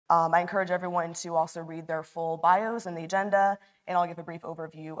I encourage everyone to also read their full bios and the agenda, and I'll give a brief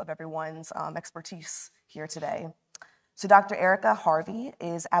overview of everyone's expertise here today. So Dr. Erica Harvey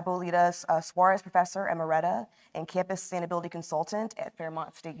is Abuelita Suarez Professor Emerita and Campus Sustainability Consultant at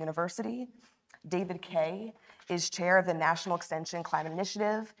Fairmont State University. David Kay is Chair of the National Extension Climate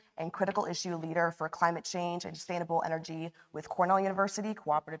Initiative and Critical Issue Leader for Climate Change and Sustainable Energy with Cornell University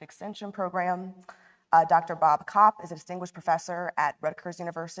Cooperative Extension Program. Dr. Bob Kopp is a Distinguished Professor at Rutgers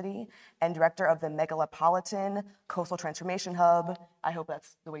University and Director of the Megalopolitan Coastal Transformation Hub. I hope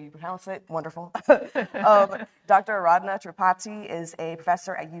that's the way you pronounce it. Wonderful. Dr. Aradhana Tripathi is a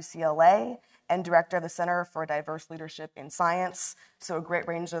Professor at UCLA and Director of the Center for Diverse Leadership in Science. So a great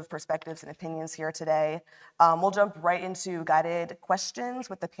range of perspectives and opinions here today. We'll jump right into guided questions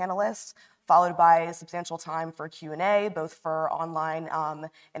with the panelists, followed by substantial time for Q&A, both for online and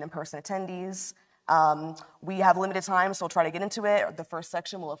in-person attendees. We have limited time, so we'll try to get into it. The first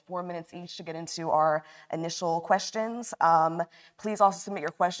section will have 4 minutes each to get into our initial questions. Please also submit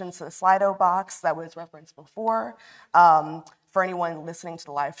your questions to the Slido box that was referenced before for anyone listening to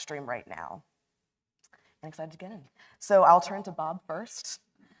the live stream right now. I'm excited to get in. So I'll turn to Bob first.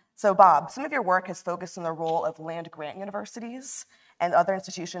 So Bob, some of your work has focused on the role of land-grant universities and other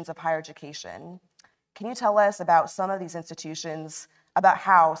institutions of higher education. Can you tell us about some of these institutions, about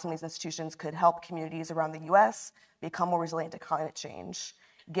how some of these institutions could help communities around the US become more resilient to climate change?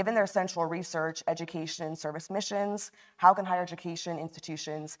 Given their central research, education, and service missions, how can higher education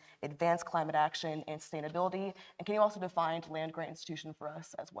institutions advance climate action and sustainability? And can you also define land-grant institution for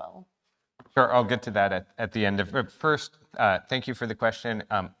us as well? Sure, I'll get to that at the end. But first, thank you for the question.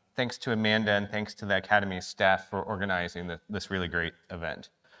 Thanks to Amanda and thanks to the Academy staff for organizing this really great event.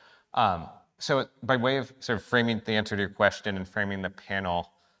 So by way of sort of framing the answer to your question and framing the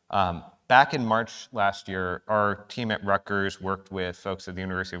panel, back in March last year, our team at Rutgers worked with folks at the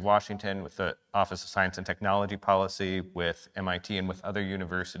University of Washington, with the Office of Science and Technology Policy, with MIT, and with other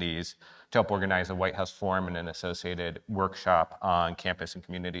universities to help organize a White House Forum and an associated workshop on campus and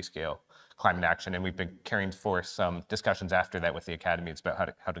community scale climate action. And we've been carrying forth some discussions after that with the academies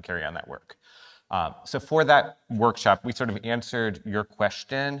about how to carry on that work. So for that workshop, we sort of answered your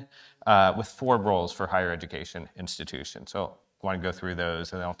question with 4 roles for higher education institutions. So I want to go through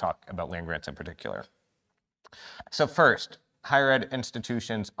those, and then I'll talk about land grants in particular. So first, higher ed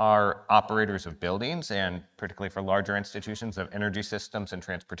institutions are operators of buildings, and particularly for larger institutions, of energy systems and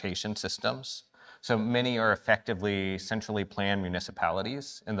transportation systems. So many are effectively centrally planned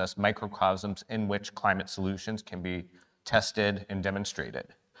municipalities, and thus microcosms in which climate solutions can be tested and demonstrated.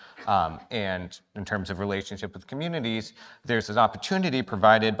 And in terms of relationship with communities, there's an opportunity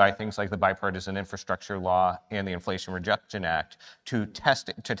provided by things like the Bipartisan Infrastructure Law and the Inflation Reduction Act to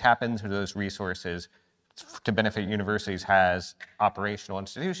tap into those resources to benefit universities as operational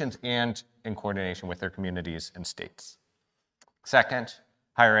institutions and in coordination with their communities and states. Second,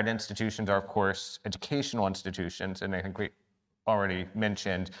 higher ed institutions are, of course, educational institutions, and I think we already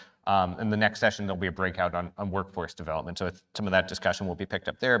mentioned in the next session, there'll be a breakout on workforce development. So some of that discussion will be picked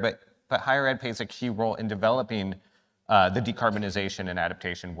up there. But higher ed plays a key role in developing the decarbonization and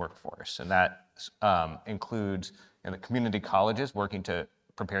adaptation workforce. And that includes the community colleges working to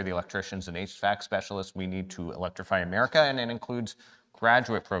prepare the electricians and HVAC specialists we need to electrify America. And it includes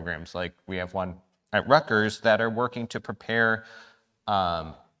graduate programs, like we have one at Rutgers, that are working to prepare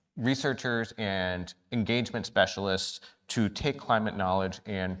researchers and engagement specialists to take climate knowledge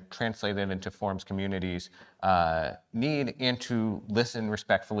and translate it into forms communities need, and to listen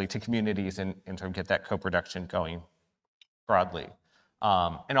respectfully to communities and sort of get that co-production going broadly.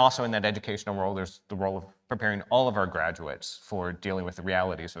 And also in that educational role, there's the role of preparing all of our graduates for dealing with the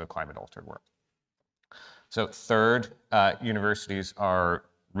realities of a climate-altered world. So third, universities are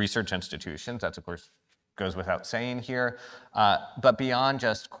research institutions. That's, of course, goes without saying here. But beyond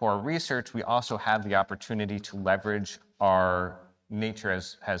just core research, we also have the opportunity to leverage our nature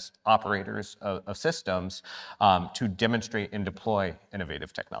as operators of systems to demonstrate and deploy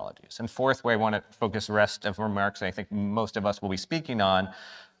innovative technologies. And fourth, where I want to focus the rest of remarks, and I think most of us will be speaking on,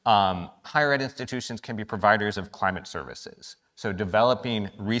 higher ed institutions can be providers of climate services. So developing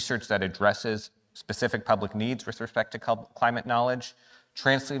research that addresses specific public needs with respect to climate knowledge,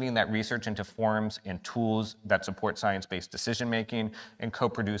 translating that research into forms and tools that support science-based decision-making, and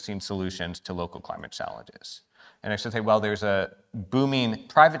co-producing solutions to local climate challenges. And I should say, while there's a booming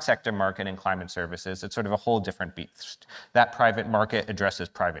private sector market in climate services, it's sort of a whole different beast. That private market addresses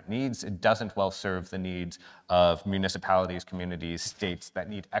private needs. It doesn't well serve the needs of municipalities, communities, states that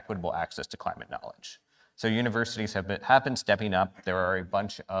need equitable access to climate knowledge. So universities have been stepping up. There are a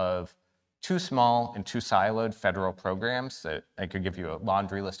bunch of too small and too siloed federal programs that I could give you a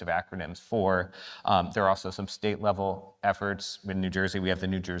laundry list of acronyms for. There are also some state level efforts. In New Jersey, we have the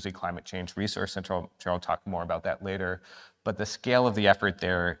New Jersey Climate Change Resource Center. I'll talk more about that later. But the scale of the effort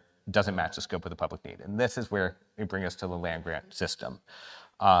there doesn't match the scope of the public need. And this is where we bring us to the land grant system.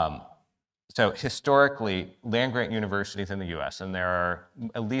 So historically, land grant universities in the US, and there are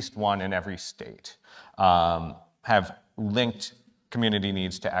at least one in every state, have linked community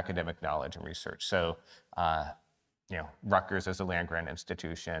needs to academic knowledge and research. So, Rutgers is a land grant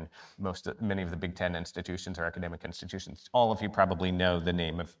institution. Many of the Big Ten institutions are academic institutions. All of you probably know the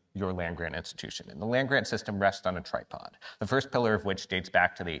name of your land grant institution. And the land grant system rests on a tripod, the first pillar of which dates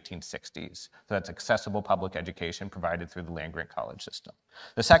back to the 1860s. So that's accessible public education provided through the land grant college system.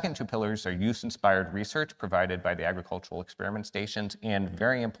 The second two pillars are use-inspired research provided by the agricultural experiment stations, and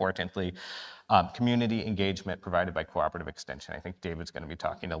very importantly, community engagement provided by cooperative extension. I think David's going to be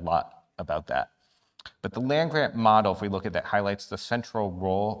talking a lot about that. But the land grant model, if we look at that, highlights the central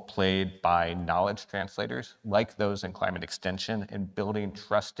role played by knowledge translators, like those in climate extension, in building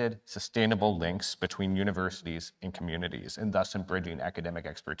trusted, sustainable links between universities and communities, and thus in bridging academic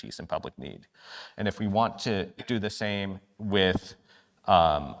expertise and public need. And if we want to do the same with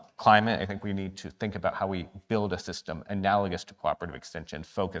climate, I think we need to think about how we build a system analogous to cooperative extension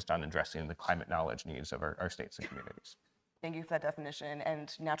focused on addressing the climate knowledge needs of our states and communities. Thank you for that definition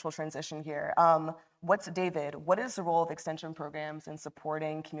and natural transition here. David, what is the role of extension programs in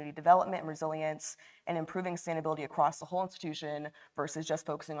supporting community development and resilience and improving sustainability across the whole institution versus just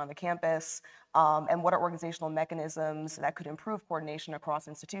focusing on the campus? And what are organizational mechanisms that could improve coordination across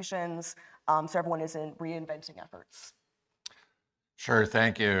institutions so everyone isn't reinventing efforts? Sure,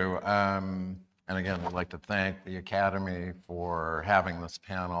 thank you. And again, I'd like to thank the Academy for having this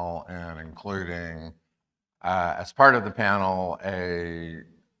panel and including as part of the panel, a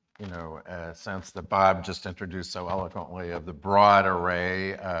sense that Bob just introduced so eloquently of the broad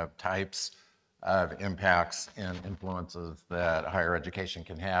array of types of impacts and influences that higher education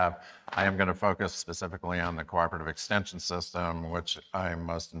can have. I am going to focus specifically on the cooperative extension system, which I'm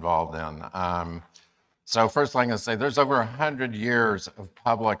most involved in. So first thing is say there's over 100 years of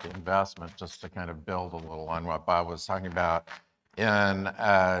public investment, just to kind of build a little on what Bob was talking about, in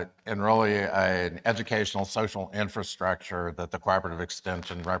really an educational social infrastructure that the cooperative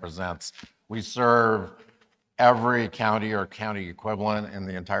extension represents. We serve every county or county equivalent in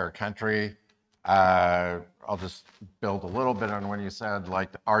the entire country. I'll just build a little bit on what you said, like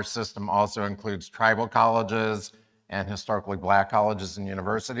our system also includes tribal colleges and historically Black colleges and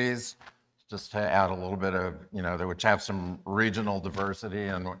universities, just to add a little bit of, which have some regional diversity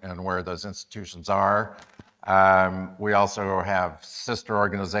and where those institutions are. We also have sister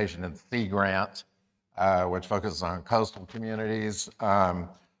organization in The Grant, which focuses on coastal communities. At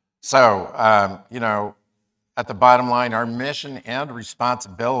the bottom line, our mission and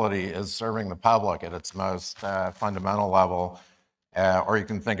responsibility is serving the public at its most fundamental level, or you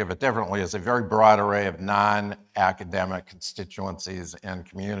can think of it differently as a very broad array of non-academic constituencies and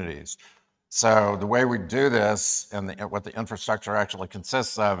communities. So the way we do this and what the infrastructure actually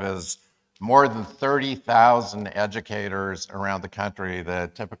consists of is more than 30,000 educators around the country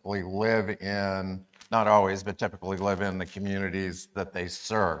that typically live in, not always, but typically live in the communities that they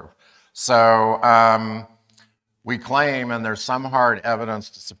serve. So we claim, and there's some hard evidence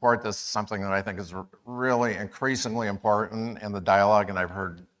to support this, something that I think is really increasingly important in the dialogue, and I've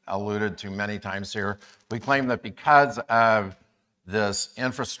heard alluded to many times here. We claim that because of this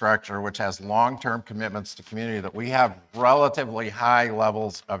infrastructure, which has long-term commitments to community, that we have relatively high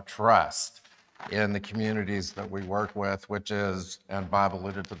levels of trust in the communities that we work with, which is, and Bob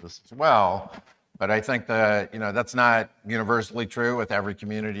alluded to this as well, but I think that, that's not universally true with every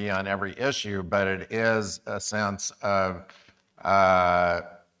community on every issue, but it is a sense of,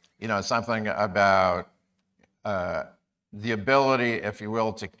 something about the ability, if you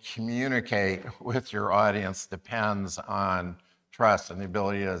will, to communicate with your audience depends on trust, and the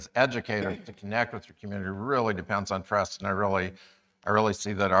ability as educators to connect with your community really depends on trust. And I really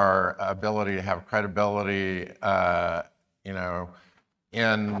see that our ability to have credibility,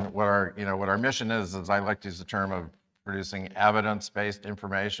 in what our mission is, as I like to use the term of producing evidence-based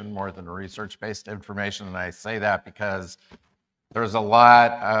information more than research-based information. And I say that because there's a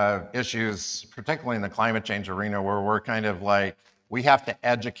lot of issues, particularly in the climate change arena, where we're kind of like, we have to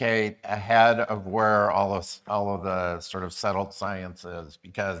educate ahead of where all of the sort of settled science is,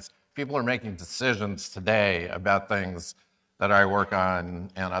 because people are making decisions today about things that I work on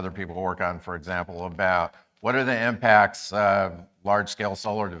and other people work on, for example, about what are the impacts of large-scale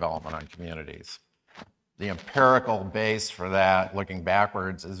solar development on communities. the empirical base for that, looking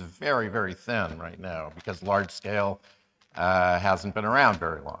backwards, is very, very thin right now because large scale hasn't been around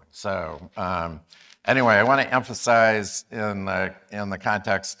very long. So anyway, I want to emphasize in the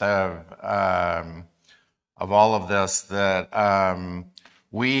context of all of this that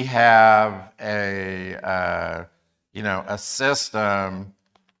we have a system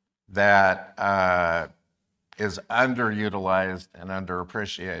that is underutilized and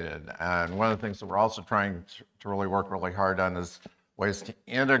underappreciated. And one of the things that we're also trying to really work really hard on is ways to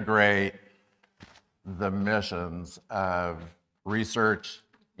integrate the missions of research,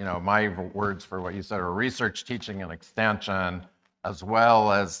 my words for what you said are research, teaching, and extension, as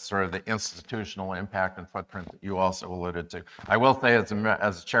well as sort of the institutional impact and footprint that you also alluded to. I will say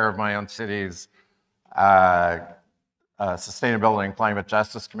as chair of my own city's Sustainability and Climate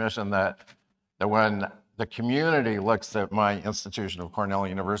Justice Commission that when the community looks at my institution of Cornell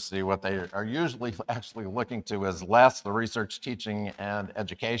University, what they are usually actually looking to is less the research, teaching, and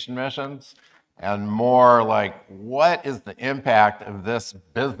education missions, and more like, what is the impact of this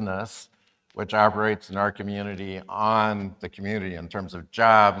business, which operates in our community, on the community in terms of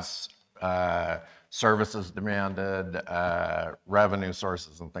jobs, services demanded, revenue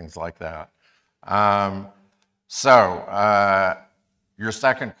sources, and things like that. Your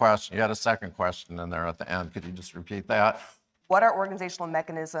second question, you had a second question in there at the end. Could you just repeat that? What are organizational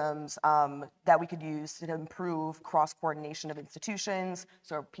mechanisms that we could use to improve cross-coordination of institutions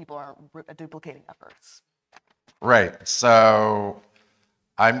so people aren't duplicating efforts? Right. So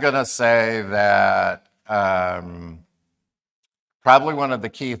I'm going to say that probably one of the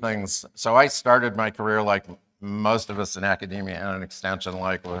key things, so I started my career like most of us in academia and in extension,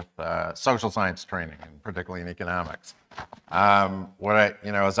 like with social science training, and particularly in economics.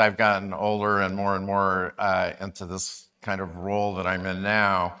 As I've gotten older and more into this kind of role that I'm in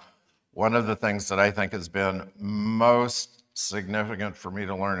now, one of the things that I think has been most significant for me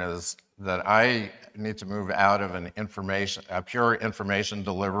to learn is that I need to move out of a pure information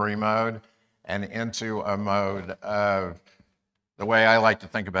delivery mode and into a mode of, the way I like to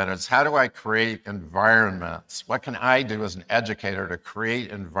think about it is, how do I create environments? What can I do as an educator to create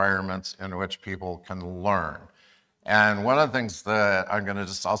environments in which people can learn? And one of the things that I'm going to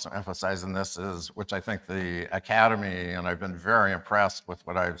just also emphasize in this is, which I think the Academy, and I've been very impressed with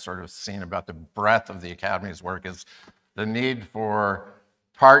what I've sort of seen about the breadth of the Academy's work, is the need for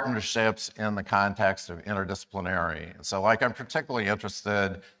partnerships in the context of interdisciplinary. And so like I'm particularly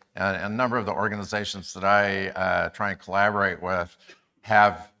interested, and a number of the organizations that I try and collaborate with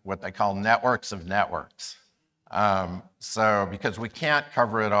have what they call networks of networks. Because we can't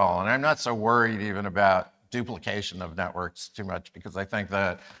cover it all. And I'm not so worried even about duplication of networks too much, because I think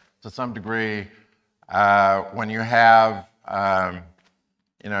that to some degree, when you have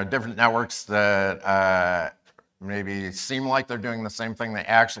different networks that maybe seem like they're doing the same thing, they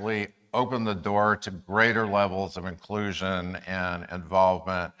actually open the door to greater levels of inclusion and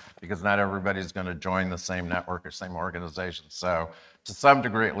involvement, because not everybody's going to join the same network or same organization. So to some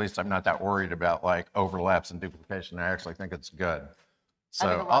degree, at least, I'm not that worried about like overlaps and duplication. I actually think it's good.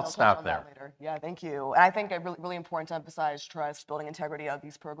 So I'll stop there. Yeah, thank you. And I think it's really important to emphasize trust, building integrity of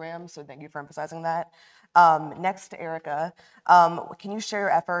these programs. So thank you for emphasizing that. Next to Erica, can you share your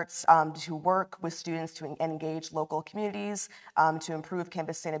efforts to work with students to engage local communities to improve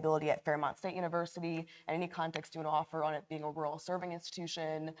campus sustainability at Fairmont State University, and any context you want to offer on it being a rural serving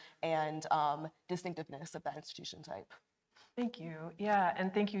institution and distinctiveness of that institution type? Thank you. Yeah,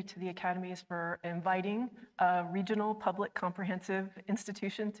 and thank you to the academies for inviting a regional public comprehensive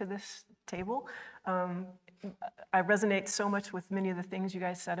institution to this table. I resonate so much with many of the things you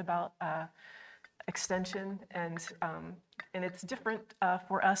guys said about extension, and it's different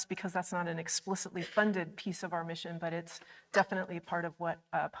for us because that's not an explicitly funded piece of our mission, but it's definitely part of what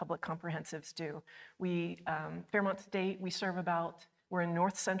public comprehensives do. Fairmont State, we're in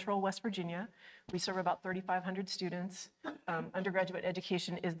north central West Virginia. We serve about 3,500 students. Undergraduate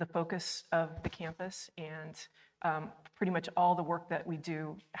education is the focus of the campus, and pretty much all the work that we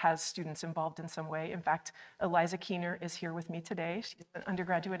do has students involved in some way. In fact, Eliza Keener is here with me today. She's an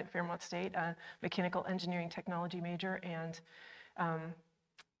undergraduate at Fairmont State, a mechanical engineering technology major, and I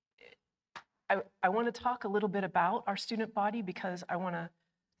want to talk a little bit about our student body because I want to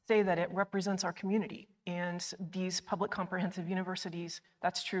say that it represents our community, and these public comprehensive universities,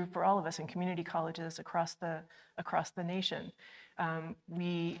 that's true for all of us in community colleges across the nation.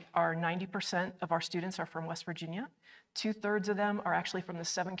 90% of our students are from West Virginia. 2/3 of them are actually from the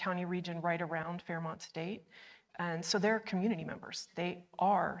 7-county region right around Fairmont State. And so they're community members. They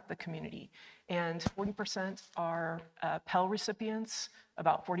are the community. And 40% are Pell recipients,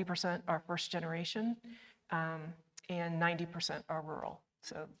 about 40% are first generation. and 90% are rural.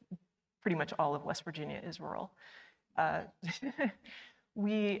 So pretty much all of West Virginia is rural. I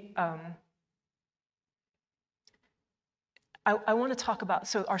want to talk about,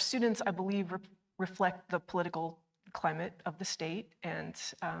 so our students, I believe, reflect the political climate of the state, and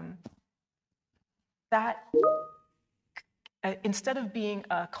that instead of being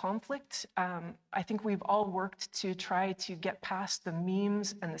a conflict, I think we've all worked to try to get past the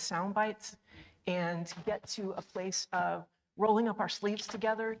memes and the sound bites and get to a place of rolling up our sleeves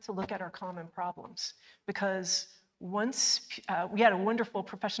together to look at our common problems. Because once, we had a wonderful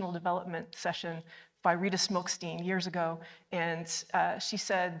professional development session by Rita Smokestein years ago, and she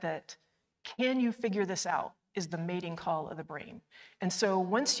said that, can you figure this out, is the mating call of the brain. And so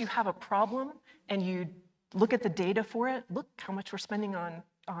once you have a problem and you look at the data for it, look how much we're spending on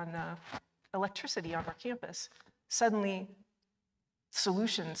electricity on our campus, suddenly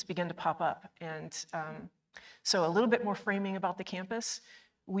solutions begin to pop up. And so a little bit more framing about the campus.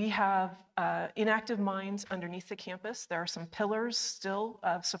 We have inactive mines underneath the campus. There are some pillars still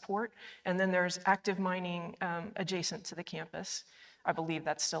of support, and then there's active mining adjacent to the campus. I believe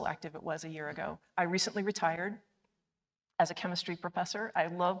that's still active. It was a year ago. I recently retired as a chemistry professor. I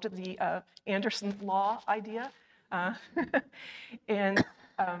loved the Anderson law idea. And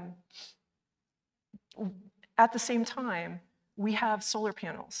at the same time, we have solar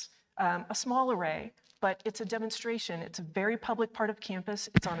panels, a small array, but it's a demonstration. It's a very public part of campus.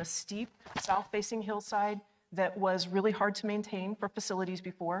 It's on a steep, south-facing hillside that was really hard to maintain for facilities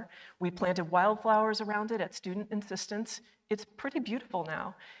before. We planted wildflowers around it at student insistence. It's pretty beautiful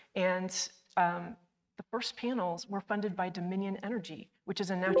now. And the first panels were funded by Dominion Energy, which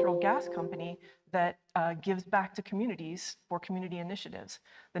is a natural gas company that gives back to communities for community initiatives.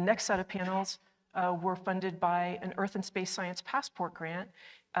 The next set of panels were funded by an Earth and Space Science Passport grant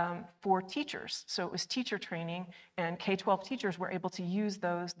for teachers. So it was teacher training, and K-12 teachers were able to use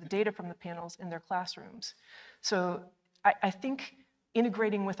the data from the panels in their classrooms. So I think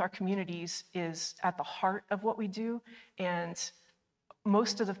integrating with our communities is at the heart of what we do, and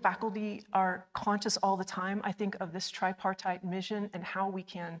most of the faculty are conscious all the time, I think, of this tripartite mission and how we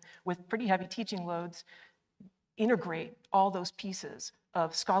can, with pretty heavy teaching loads, integrate all those pieces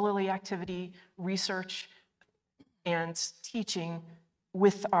of scholarly activity, research, and teaching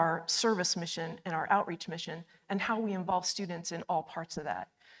with our service mission and our outreach mission, and how we involve students in all parts of that.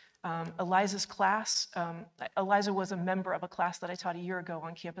 Eliza's class, Eliza was a member of a class that I taught a year ago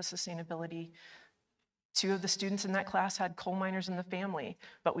on campus sustainability. 2 of the students in that class had coal miners in the family,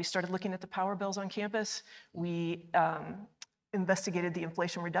 but we started looking at the power bills on campus. We investigated the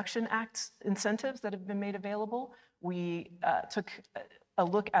Inflation Reduction Act incentives that have been made available. We took a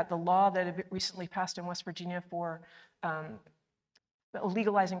look at the law that had recently passed in West Virginia for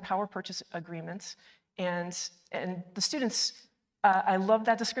legalizing power purchase agreements. And the students, I love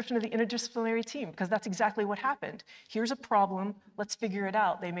that description of the interdisciplinary team, because that's exactly what happened. Here's a problem, let's figure it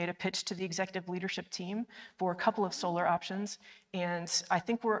out. They made a pitch to the executive leadership team for a couple of solar options, and I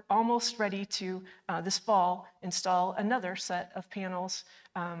think we're almost ready to, this fall, install another set of panels,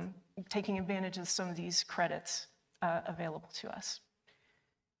 taking advantage of some of these credits available to us.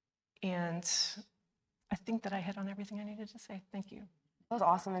 And I think that I hit on everything I needed to say. Thank you. Those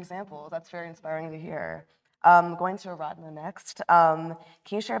awesome examples. That's very inspiring to hear. Going to Aradna next. Can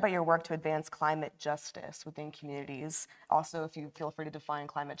you share about your work to advance climate justice within communities? Also, if you feel free to define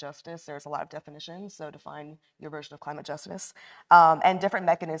climate justice, there's a lot of definitions, so define your version of climate justice, and different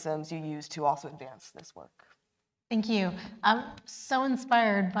mechanisms you use to also advance this work. Thank you. I'm so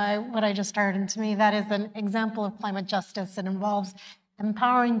inspired by what I just heard, and to me that is an example of climate justice. It involves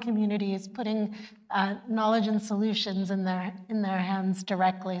empowering communities, putting knowledge and solutions in their hands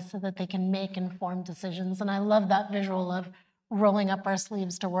directly so that they can make informed decisions. And I love that visual of rolling up our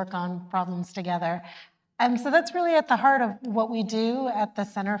sleeves to work on problems together. And so that's really at the heart of what we do at the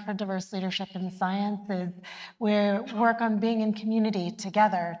Center for Diverse Leadership in Science. Is we work on being in community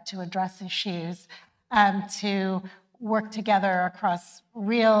together to address issues, to work together across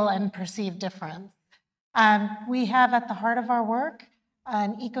real and perceived difference. We have at the heart of our work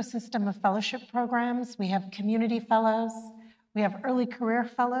an ecosystem of fellowship programs. We have community fellows, we have early career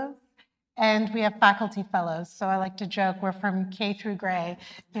fellows, and we have faculty fellows. So I like to joke we're from K through Gray,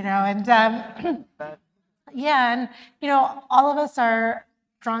 you know, and yeah, and you know, all of us are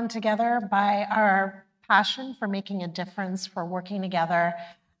drawn together by our passion for making a difference, for working together.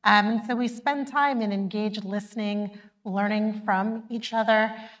 And so we spend time in engaged listening, learning from each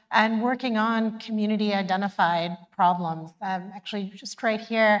other, and working on community-identified problems. Actually, just right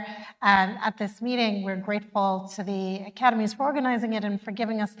here at this meeting, we're grateful to the academies for organizing it and for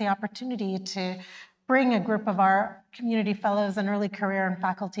giving us the opportunity to bring a group of our community fellows and early career and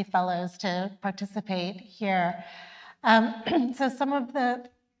faculty fellows to participate here. So some of the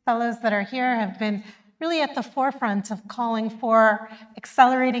fellows that are here have been really at the forefront of calling for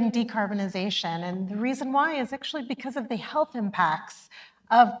accelerating decarbonization. And the reason why is actually because of the health impacts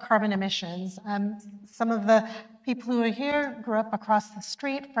of carbon emissions. Some of the people who are here grew up across the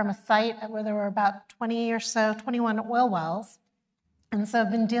street from a site where there were about 20 or so, 21 oil wells. And so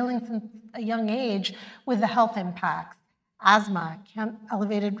I've been dealing since a young age with the health impacts, asthma,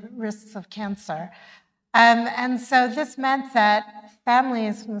 elevated risks of cancer. And so this meant that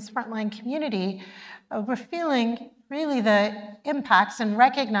families from this frontline community were feeling really the impacts and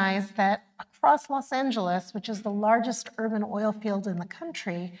recognized that across Los Angeles, which is the largest urban oil field in the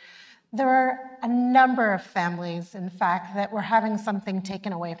country, there are a number of families, in fact, that were having something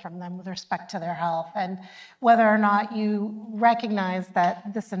taken away from them with respect to their health, and whether or not you recognize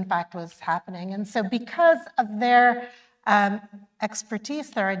that this, in fact, was happening. And so because of their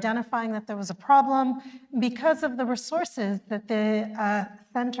expertise, they're identifying that there was a problem, because of the resources that the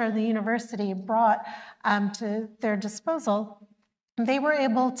center, the university brought to their disposal, they were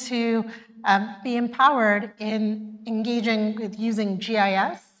able to be empowered in engaging with using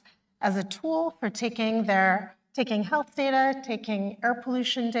GIS as a tool for taking health data, taking air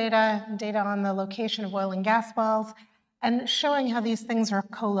pollution data, data on the location of oil and gas wells, and showing how these things are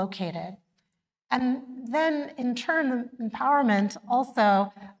co-located. And then, in turn, empowerment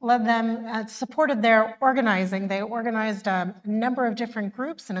also led them, supported their organizing. They organized a number of different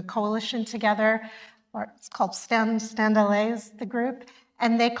groups in a coalition together, or it's called Stand LA is the group,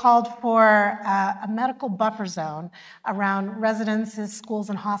 and they called for a medical buffer zone around residences,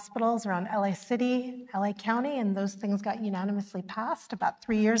 schools, and hospitals around LA City, LA County, and those things got unanimously passed about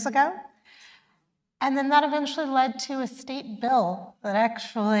 3 years ago. And then that eventually led to a state bill that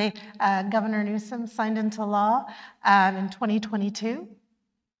actually Governor Newsom signed into law in 2022.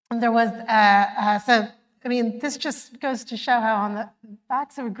 And there was, I mean, this just goes to show how on the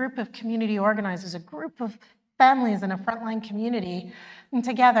backs of a group of community organizers, a group of families in a frontline community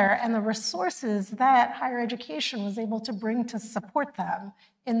together, and the resources that higher education was able to bring to support them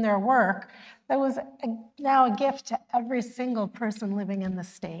in their work, that was now a gift to every single person living in the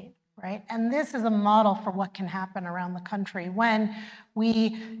state. Right? And this is a model for what can happen around the country when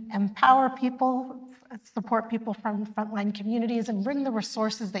we empower people, support people from frontline communities, and bring the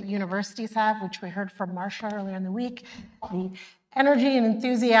resources that universities have, which we heard from Marsha earlier in the week, the energy and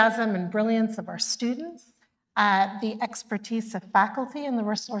enthusiasm and brilliance of our students, the expertise of faculty, and the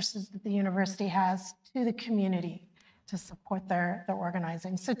resources that the university has to the community to support their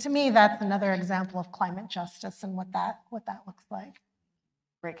organizing. So to me, that's another example of climate justice and what that looks like.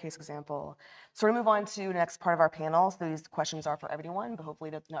 Great case example. So we're gonna move on to the next part of our panel. So these questions are for everyone, but hopefully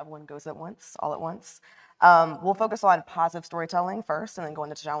not everyone goes at once, all at once. We'll focus on positive storytelling first and then go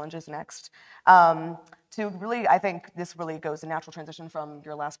into challenges next. To really, I think this really goes a natural transition from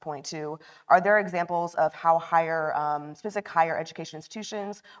your last point too. Are there examples of how specific higher education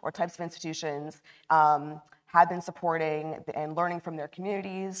institutions or types of institutions have been supporting and learning from their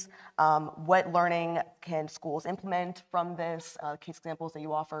communities? What learning can schools implement from this? Case examples that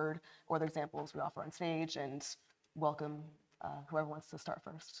you offered, or the examples we offer on stage, and welcome whoever wants to start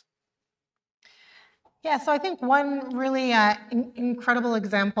first. Yeah, so I think one really incredible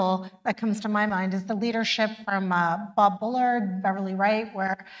example that comes to my mind is the leadership from Bob Bullard, Beverly Wright,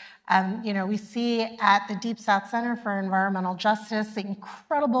 where we see at the Deep South Center for Environmental Justice the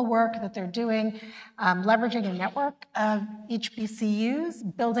incredible work that they're doing, leveraging a network of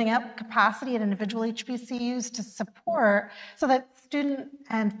HBCUs, building up capacity at individual HBCUs to support, so that student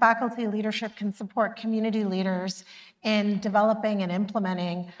and faculty leadership can support community leaders in developing and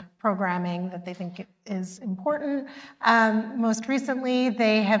implementing programming that they think is important. Most recently,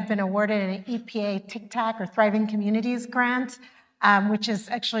 they have been awarded an EPA TICTAC, or Thriving Communities grant, which is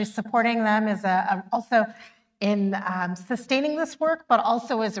actually supporting them as also in sustaining this work, but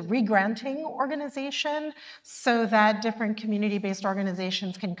also as a re-granting organization, so that different community-based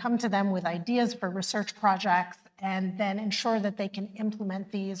organizations can come to them with ideas for research projects and then ensure that they can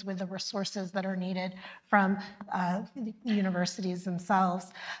implement these with the resources that are needed from the universities themselves.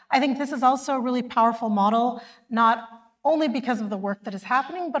 I think this is also a really powerful model, not only because of the work that is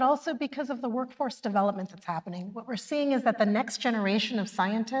happening, but also because of the workforce development that's happening. What we're seeing is that the next generation of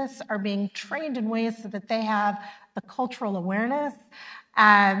scientists are being trained in ways so that they have the cultural awareness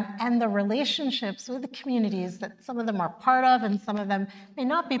and the relationships with the communities that some of them are part of and some of them may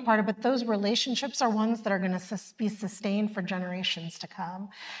not be part of, but those relationships are ones that are going to be sustained for generations to come.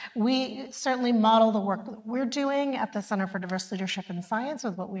 We certainly model the work that we're doing at the Center for Diverse Leadership in Science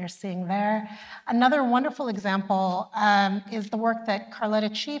with what we are seeing there. Another wonderful example is the work that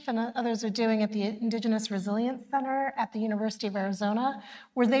Carletta Chief and others are doing at the Indigenous Resilience Center at the University of Arizona,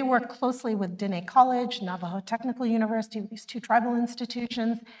 where they work closely with Diné College, Navajo Technical University, these two tribal institutions,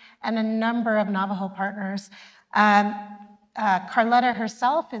 and a number of Navajo partners. Carletta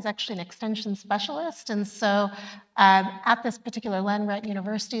herself is actually an extension specialist, and so at this particular land grant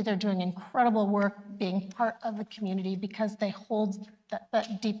university, they're doing incredible work being part of the community because they hold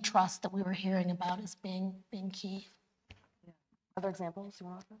that deep trust that we were hearing about as being key. Other examples you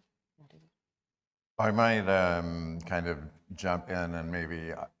want to offer? I might kind of jump in and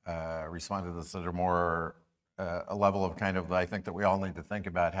maybe respond to this at a more a level of kind of, I think that we all need to think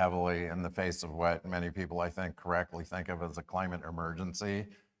about heavily in the face of what many people, I think, correctly think of as a climate emergency.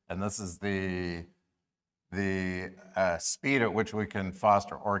 And this is the speed at which we can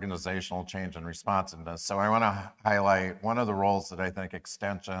foster organizational change and responsiveness. So I want to highlight one of the roles that I think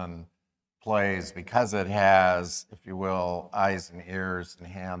extension plays, because it has, if you will, eyes and ears and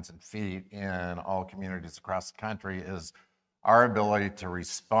hands and feet in all communities across the country, is our ability to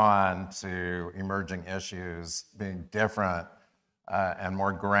respond to emerging issues being different and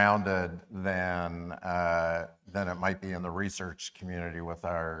more grounded than it might be in the research community with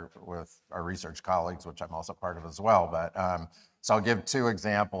our research colleagues, which I'm also part of as well. But so I'll give two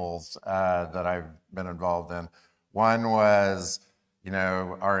examples that I've been involved in. One was,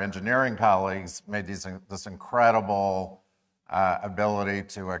 our engineering colleagues made this incredible ability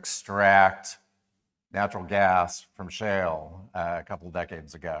to extract natural gas from shale a couple of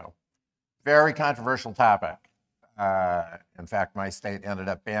decades ago. Very controversial topic. In fact, my state ended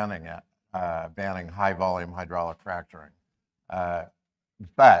up banning it, banning high volume hydraulic fracturing.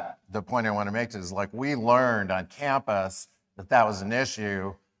 But the point I want to make is, we learned on campus that was an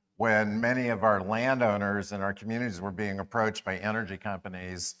issue when many of our landowners in our communities were being approached by energy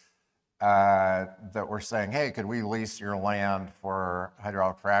companies that were saying, hey, could we lease your land for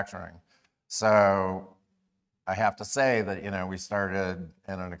hydraulic fracturing? So I have to say that, we started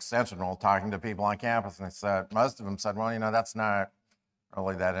in an extension role talking to people on campus, and most of them said, well, that's not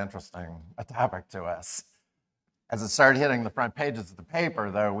really that interesting a topic to us. As it started hitting the front pages of the paper,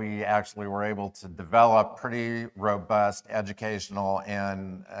 though, we actually were able to develop pretty robust educational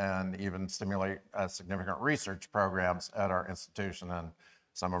and even stimulate significant research programs at our institution. And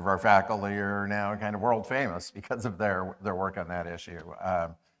some of our faculty are now kind of world famous because of their work on that issue.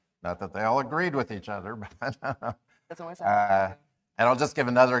 Not that they all agreed with each other, but That's always happening. and I'll just give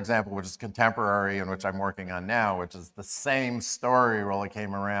another example, which is contemporary and which I'm working on now, which is the same story really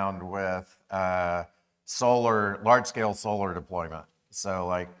came around with large-scale solar deployment.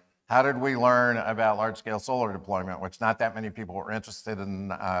 So how did we learn about large-scale solar deployment, which not that many people were interested in?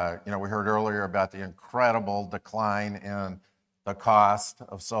 We heard earlier about the incredible decline in the cost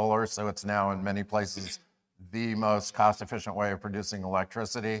of solar. So it's now in many places the most cost-efficient way of producing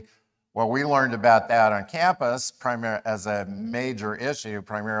electricity. Well, we learned about that on campus as a major issue,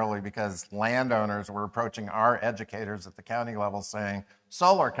 primarily because landowners were approaching our educators at the county level saying,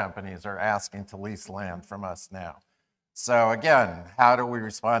 solar companies are asking to lease land from us now. So again, how do we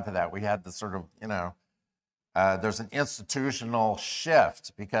respond to that? We had this sort of, there's an institutional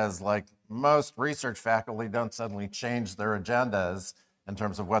shift because most research faculty don't suddenly change their agendas in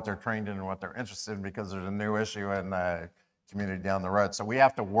terms of what they're trained in and what they're interested in because there's a new issue in the community down the road. So we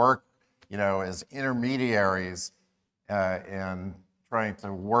have to work, as intermediaries in trying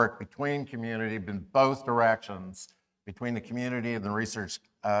to work between community in both directions, between the community and the research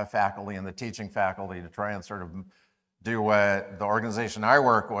faculty and the teaching faculty, to try and sort of do what the organization I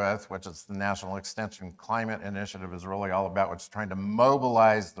work with, which is the National Extension Climate Initiative, is really all about, which is trying to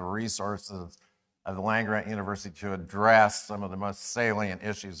mobilize the resources of the land-grant university to address some of the most salient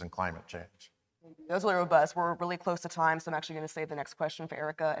issues in climate change. That was really robust. We're really close to time, so I'm actually going to save the next question for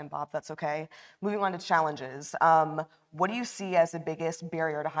Erica and Bob, if that's okay. Moving on to challenges. What do you see as the biggest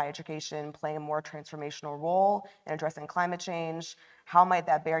barrier to higher education playing a more transformational role in addressing climate change? How might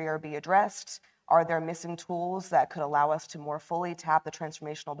that barrier be addressed? Are there missing tools that could allow us to more fully tap the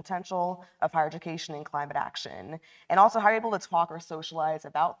transformational potential of higher education and climate action? And also, how are you able to talk or socialize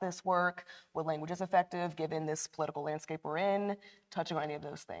about this work? What language is effective given this political landscape we're in? Touching on any of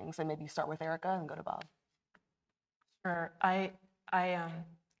those things. And maybe start with Erica and go to Bob. Sure. I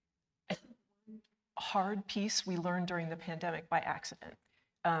hard piece we learned during the pandemic by accident.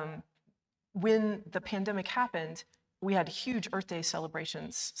 When the pandemic happened, we had huge Earth Day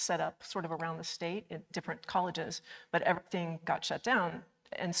celebrations set up sort of around the state at different colleges, but everything got shut down.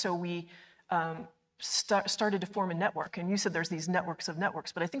 And so we started to form a network. And you said there's these networks of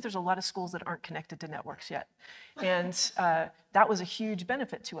networks, but I think there's a lot of schools that aren't connected to networks yet. And that was a huge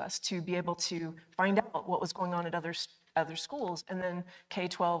benefit to us to be able to find out what was going on at other schools. And then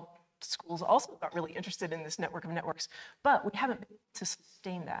K-12 schools also got really interested in this network of networks, but we haven't been able to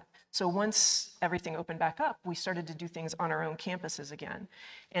sustain that. So once everything opened back up, we started to do things on our own campuses again.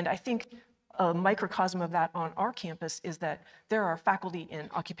 And I think a microcosm of that on our campus is that there are faculty in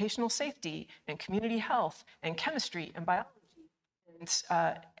occupational safety and community health and chemistry and biology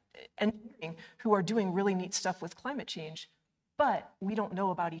and engineering who are doing really neat stuff with climate change, but we don't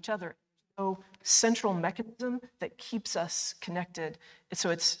know about each other. No central mechanism that keeps us connected. So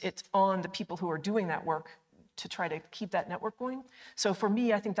it's on the people who are doing that work to try to keep that network going. So for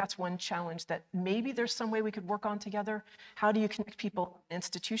me, I think that's one challenge that maybe there's some way we could work on together. How do you connect people in an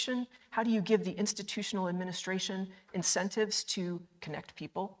institution? How do you give the institutional administration incentives to connect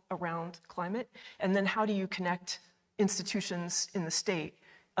people around climate? And then how do you connect institutions in the state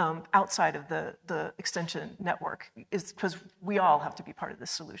outside of the extension network? Because we all have to be part of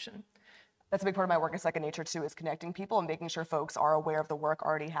this solution. That's a big part of my work at Second Nature too, is connecting people and making sure folks are aware of the work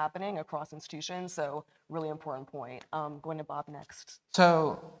already happening across institutions. So really important point. Going to Bob next.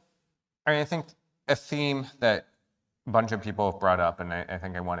 So, I think a theme that a bunch of people have brought up, and I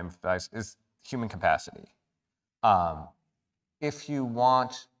think I want to emphasize, is human capacity. If you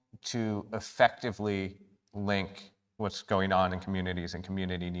want to effectively link what's going on in communities and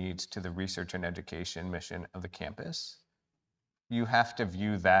community needs to the research and education mission of the campus, you have to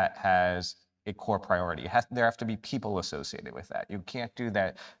view that as a core priority. There have to be people associated with that. You can't do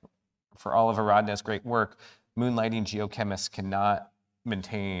that. For Oliver Rodna's great work, moonlighting geochemists cannot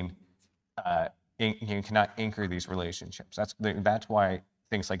maintain, you cannot anchor these relationships. That's why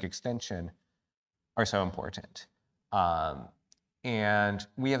things like extension are so important. And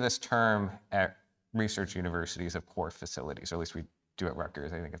we have this term at research universities of core facilities, or at least we do at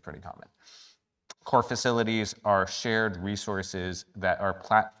Rutgers. I think it's pretty common. Core facilities are shared resources that are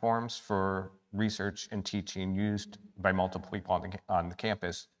platforms for research and teaching used by multiple people on the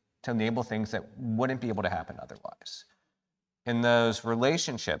campus to enable things that wouldn't be able to happen otherwise. And those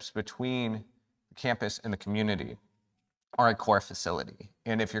relationships between the campus and the community are a core facility.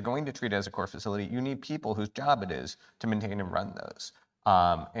 And if you're going to treat it as a core facility, you need people whose job it is to maintain and run those.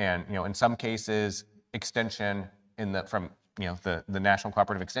 And in some cases, extension the National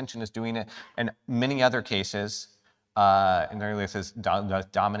Cooperative Extension is doing it, and many other cases, in the earliest is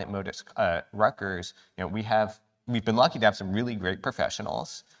dominant modus Rutgers, we've been lucky to have some really great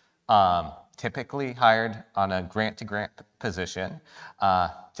professionals, typically hired on a grant-to-grant position,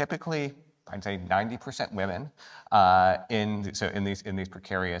 typically I'd say 90% women in these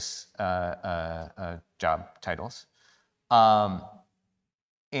precarious job titles,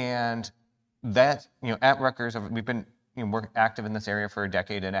 and that at Rutgers we've been we're active in this area for a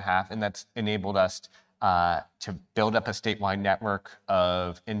decade and a half, and that's enabled us to build up a statewide network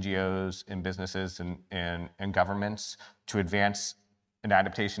of NGOs and businesses and governments to advance an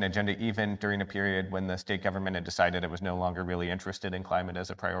adaptation agenda, even during a period when the state government had decided it was no longer really interested in climate as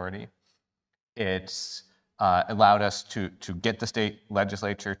a priority. It's allowed us to get the state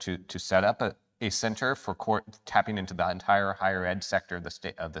legislature to set up a center for tapping into the entire higher ed sector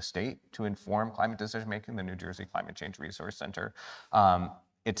of the state to inform climate decision making, the New Jersey Climate Change Resource Center.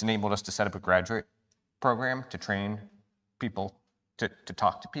 It's enabled us to set up a graduate program to train people to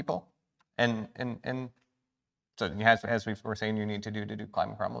talk to people, and so as we were saying, you need to do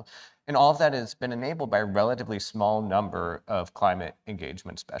climate problems, and all of that has been enabled by a relatively small number of climate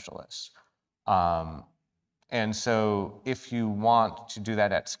engagement specialists. And so if you want to do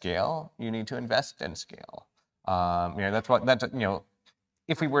that at scale, you need to invest in scale.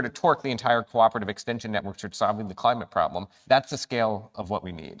 If we were to torque the entire cooperative extension network towards solving the climate problem, that's the scale of what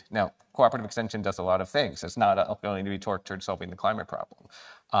we need. Now, cooperative extension does a lot of things. It's not going to be torqued towards solving the climate problem.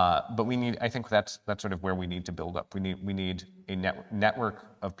 But I think that's sort of where we need to build up. We need a network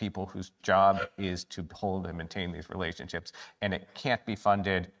of people whose job is to hold and maintain these relationships, and it can't be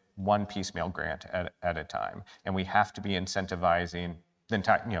funded one piecemeal grant at a time. And we have to be incentivizing the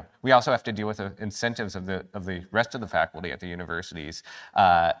entire, we also have to deal with the incentives of the rest of the faculty at the universities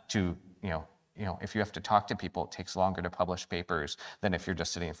to, if you have to talk to people, it takes longer to publish papers than if you're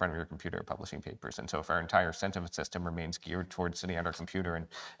just sitting in front of your computer publishing papers. And so if our entire incentive system remains geared towards sitting at our computer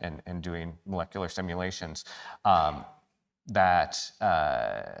and doing molecular simulations, that's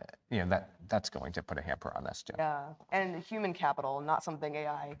going to put a hamper on this too. Yeah, and human capital, not something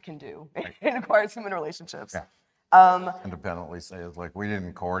AI can do. It requires human relationships. Yeah. Independently say is like, we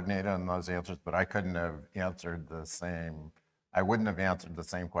didn't coordinate on those answers, but I couldn't have answered I wouldn't have answered the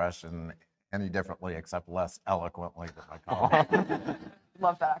same question any differently except less eloquently than my colleague.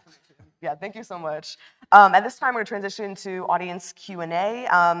 Love that affirmation. Yeah, thank you so much. At this time, we're going to transition to audience Q&A.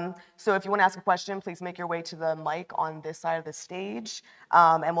 So if you want to ask a question, please make your way to the mic on this side of the stage,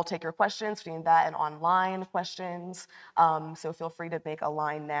 and we'll take your questions, between that and online questions. So feel free to make a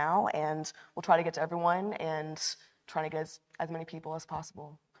line now, and we'll try to get to everyone and try to get as many people as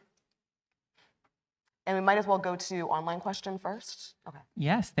possible. And we might as well go to online question first. Okay.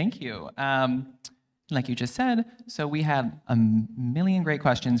 Yes, thank you. Like you just said, so we had a million great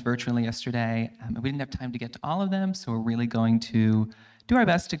questions virtually yesterday. We didn't have time to get to all of them, so we're really going to do our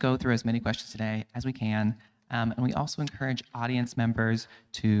best to go through as many questions today as we can. And we also encourage audience members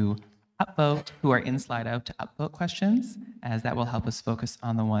to upvote, who are in slide out, to upvote questions, as that will help us focus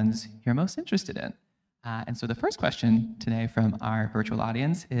on the ones you're most interested in. And so the first question today from our virtual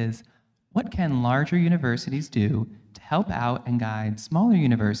audience is, what can larger universities do to help out and guide smaller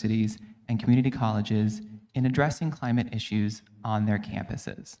universities and community colleges in addressing climate issues on their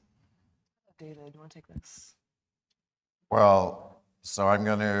campuses? David, you want to take this? Well, so I'm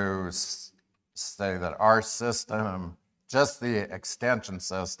going to say that our system, just the extension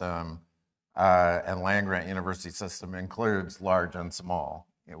system and land-grant university system, includes large and small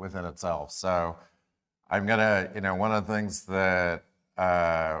within itself. So I'm going to, one of the things that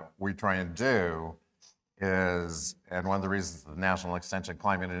we try and do is, and one of the reasons the National Extension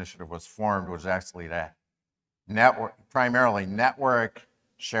Climate Initiative was formed was actually to primarily network,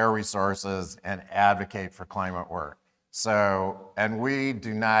 share resources, and advocate for climate work. So, and we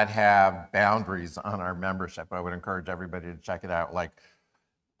do not have boundaries on our membership. I would encourage everybody to check it out. Like,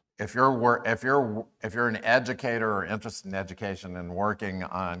 if you're an educator or interested in education and working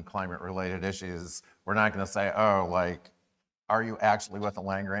on climate-related issues, we're not going to say, oh, like, are you actually with a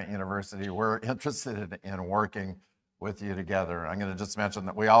land-grant university? We're interested in working with you together. I'm going to just mention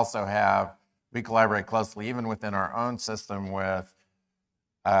that we collaborate closely, even within our own system, with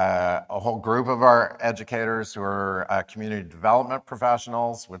a whole group of our educators who are community development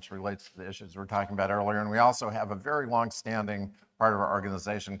professionals, which relates to the issues we were talking about earlier. And we also have a very long-standing part of our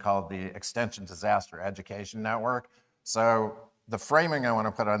organization called the Extension Disaster Education Network. So the framing I want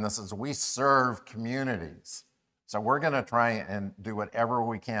to put on this is we serve communities. So we're going to try and do whatever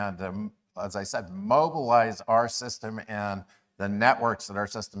we can to, as I said, mobilize our system and the networks that our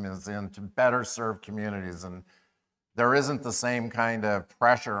system is in to better serve communities. And there isn't the same kind of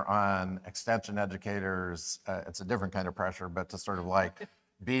pressure on extension educators. It's a different kind of pressure, but to sort of like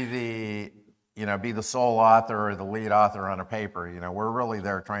be the sole author or the lead author on a paper. We're really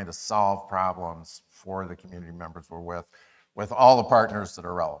there trying to solve problems for the community members we're with all the partners that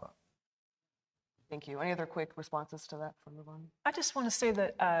are relevant. Thank you. Any other quick responses to that from Yvonne? I just want to say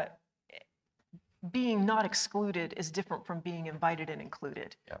that being not excluded is different from being invited and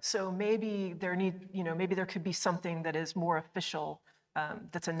included. Yep. So maybe maybe there could be something that is more official,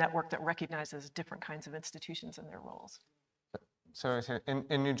 that's a network that recognizes different kinds of institutions and their roles. So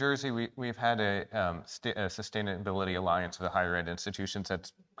in New Jersey, we've had a sustainability alliance with the higher ed institutions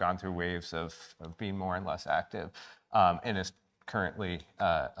that's gone through waves of being more and less active, and is currently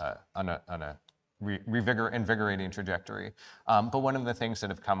on a invigorating trajectory. But one of the things that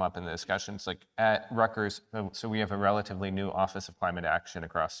have come up in the discussions, like at Rutgers, so we have a relatively new Office of Climate Action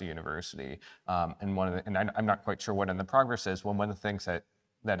across the university, and I'm not quite sure what in the progress is. Well, one of the things that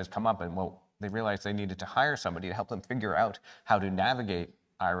has come up, and they realized they needed to hire somebody to help them figure out how to navigate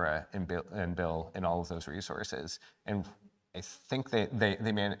IRA and Bill and all of those resources. And I think they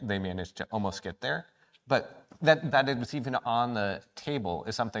managed to almost get there. But that it was even on the table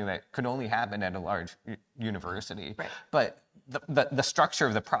is something that could only happen at a large university. Right. But the structure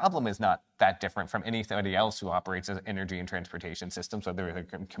of the problem is not that different from anybody else who operates as energy and transportation systems, whether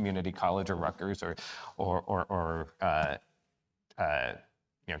it's a community college or Rutgers or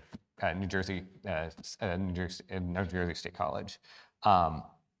New Jersey State College.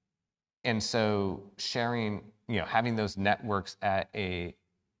 And so sharing, having those networks at a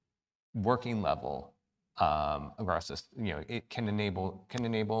working level across this, it can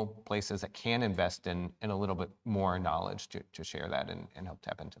enable places that can invest in a little bit more knowledge to share that and help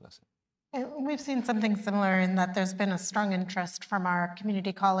tap into this. We've seen something similar in that there's been a strong interest from our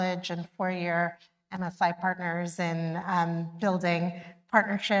community college and four-year MSI partners in building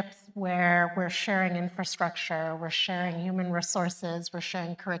partnerships where we're sharing infrastructure, we're sharing human resources, we're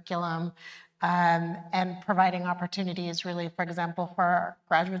sharing curriculum, and providing opportunities really, for example, for our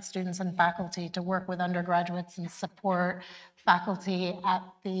graduate students and faculty to work with undergraduates and support faculty at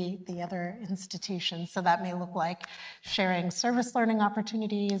the other institutions. So that may look like sharing service learning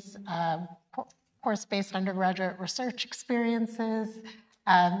opportunities, course-based undergraduate research experiences,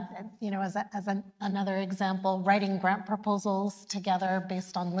 as another example, writing grant proposals together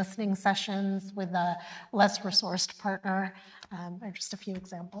based on listening sessions with a less resourced partner, are just a few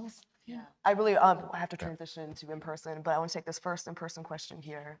examples. Yeah, I really I have to transition to in-person, but I want to take this first in-person question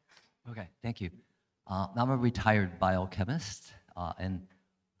here. Okay, thank you. I'm a retired biochemist, and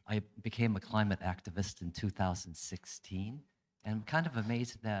I became a climate activist in 2016. And I'm kind of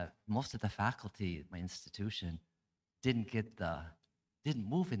amazed that most of the faculty at my institution didn't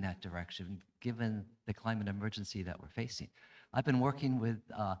move in that direction, given the climate emergency that we're facing. I've been working with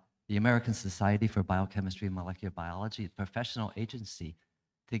the American Society for Biochemistry and Molecular Biology, a professional agency,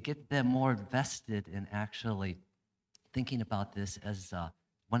 to get them more invested in actually thinking about this as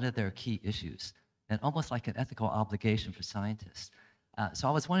one of their key issues, and almost like an ethical obligation for scientists. So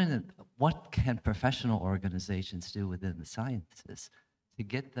I was wondering, what can professional organizations do within the sciences to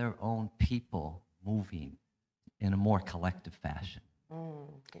get their own people moving in a more collective fashion?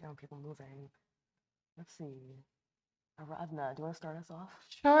 Get your own people moving. Let's see. Aradhana, do you want to start us off?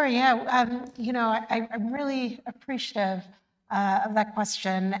 Sure, yeah. I'm really appreciative of that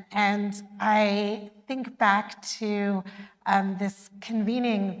question. And I think back to this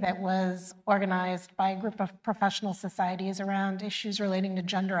convening that was organized by a group of professional societies around issues relating to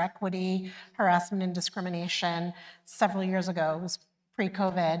gender equity, harassment, and discrimination several years ago. It was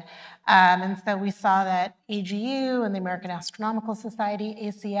pre-COVID. And so we saw that AGU and the American Astronomical Society,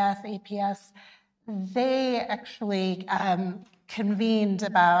 ACS, APS, they actually convened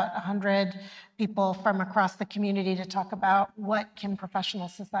about 100 people from across the community to talk about what can professional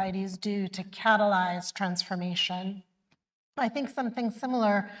societies do to catalyze transformation. I think something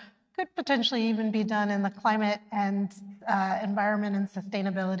similar could potentially even be done in the climate and environment and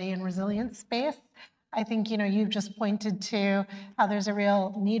sustainability and resilience space. I think you've just pointed to how there's a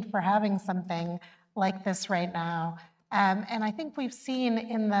real need for having something like this right now. And I think we've seen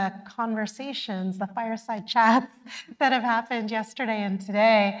in the conversations, the fireside chats that have happened yesterday and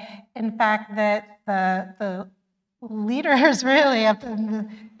today, in fact, that the leaders really up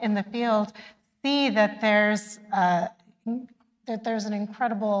in the field see that there's an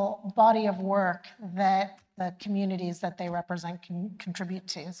incredible body of work that the communities that they represent can contribute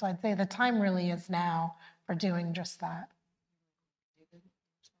to. So I'd say the time really is now for doing just that.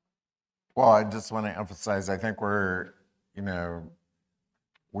 Well, I just want to emphasize, I think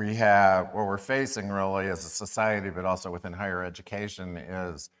we have, what we're facing really as a society, but also within higher education,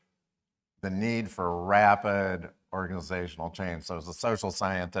 is the need for rapid organizational change. So as a social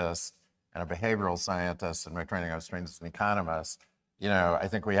scientist and a behavioral scientist, in my training I was trained as an economist, I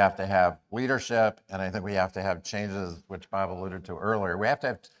think we have to have leadership, and I think we have to have changes, which Bob alluded to earlier. We have to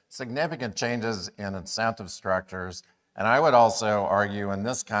have significant changes in incentive structures. And I would also argue in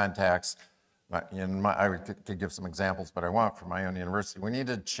this context, I could give some examples, but I won't, from my own university. We need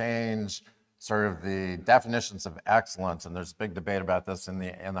to change sort of the definitions of excellence, and there's a big debate about this in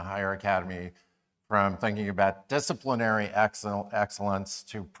the higher academy, from thinking about disciplinary excellence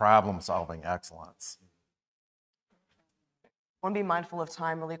to problem-solving excellence. I want to be mindful of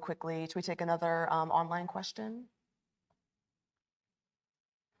time really quickly. Should we take another online question?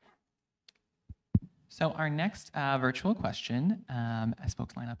 So our next virtual question, as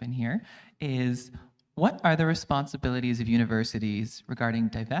folks line up in here, is what are the responsibilities of universities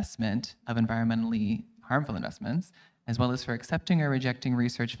regarding divestment of environmentally harmful investments, as well as for accepting or rejecting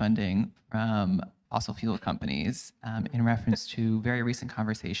research funding from fossil fuel companies in reference to very recent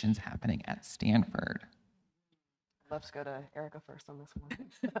conversations happening at Stanford? Let's go to Erica first on this one.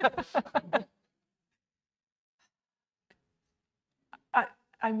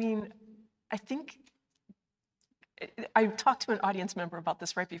 I think I talked to an audience member about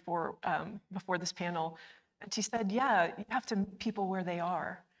this right before this panel, and she said, yeah, you have to meet people where they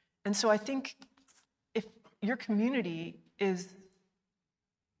are. And so I think if your community is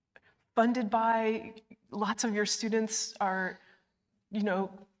funded by, lots of your students are,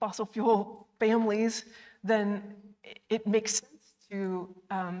 fossil fuel families, then it makes sense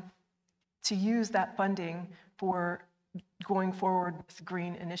to use that funding for going forward with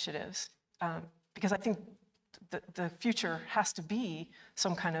green initiatives. Because I think the future has to be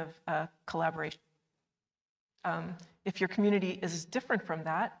some kind of collaboration. If your community is different from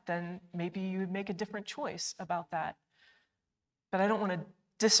that, then maybe you would make a different choice about that. But I don't want to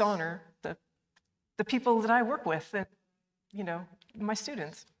dishonor the people that I work with and, my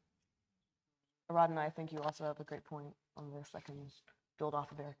students. Aradhana, I think you also have a great point on this. I can build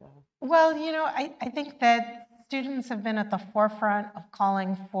off of Erica. Well, I think that students have been at the forefront of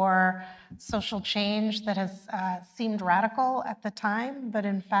calling for social change that has seemed radical at the time, but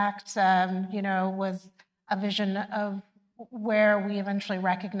in fact, was a vision of where we eventually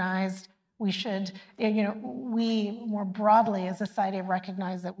recognized we should, we more broadly as a society have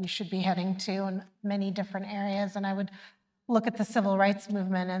recognized that we should be heading to in many different areas. And I would look at the civil rights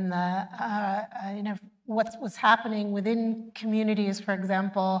movement and the, what was happening within communities, for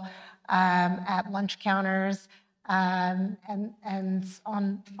example, at lunch counters and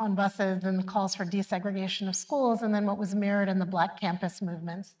on buses, and calls for desegregation of schools, and then what was mirrored in the Black campus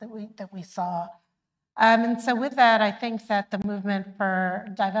movements that we saw. And so with that, I think that the movement for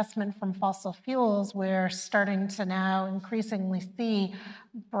divestment from fossil fuels, we're starting to now increasingly see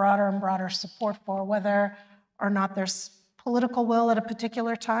broader and broader support for, whether or not there's political will at a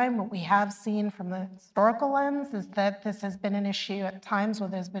particular time. What we have seen from the historical lens is that this has been an issue at times where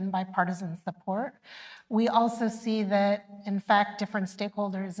there's been bipartisan support. We also see that, in fact, different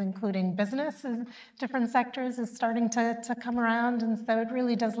stakeholders, including business in different sectors, is starting to come around. And so it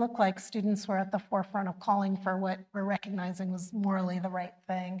really does look like students were at the forefront of calling for what we're recognizing was morally the right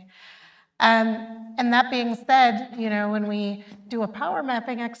thing. And that being said, when we do a power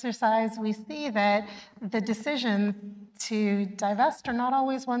mapping exercise, we see that the decisions to divest are not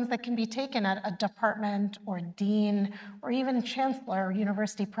always ones that can be taken at a department or dean or even chancellor or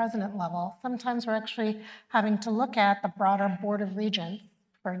university president level. Sometimes we're actually having to look at the broader board of regents,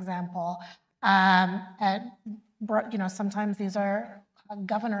 for example. Sometimes these are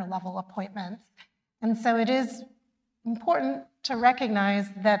governor level appointments. And so it is important to recognize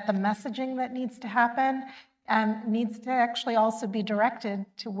that the messaging that needs to happen needs to actually also be directed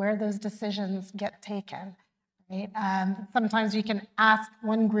to where those decisions get taken. Right? Sometimes you can ask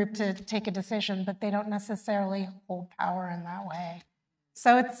one group to take a decision, but they don't necessarily hold power in that way.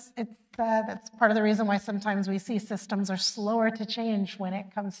 So that's part of the reason why sometimes we see systems are slower to change when it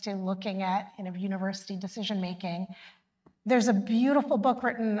comes to looking at university decision making. There's a beautiful book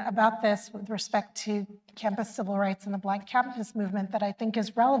written about this with respect to campus civil rights and the Black campus movement that I think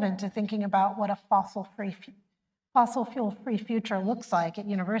is relevant to thinking about what a fossil fuel-free future looks like at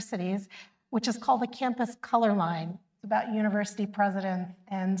universities, which is called the Campus Color Line. It's about university presidents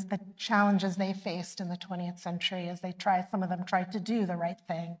and the challenges they faced in the 20th century as some of them tried to do the right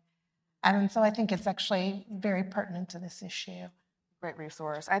thing. And so I think it's actually very pertinent to this issue. Great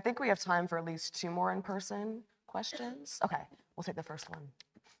resource. I think we have time for at least 2 more in-person questions. Okay, we'll take the first one.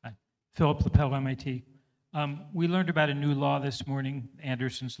 Hi. Philip Lapel, MIT. We learned about a new law this morning,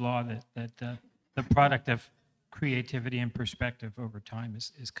 Anderson's law, that the product of creativity and perspective over time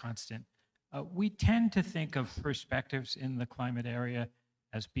is constant. We tend to think of perspectives in the climate area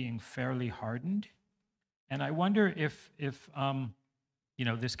as being fairly hardened. And I wonder if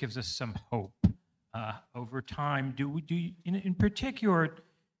this gives us some hope over time. In particular,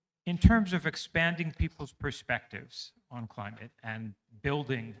 in terms of expanding people's perspectives on climate and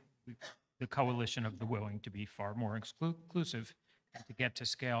building the coalition of the willing to be far more inclusive and to get to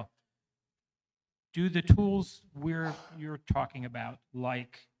scale, do the tools you're talking about,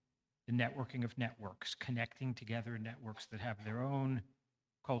 like the networking of networks, connecting together networks that have their own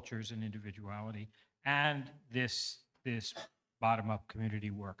cultures and individuality, and this bottom-up community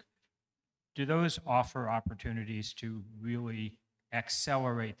work, do those offer opportunities to really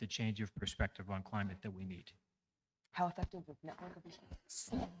accelerate the change of perspective on climate that we need? How effective is network of networks?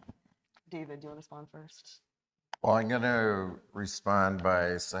 David, do you want to respond first? Well, I'm going to respond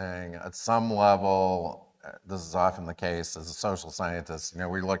by saying at some level, this is often the case as a social scientist,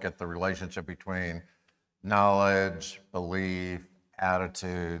 we look at the relationship between knowledge, belief,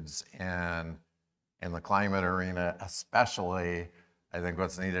 attitudes, and in the climate arena especially, I think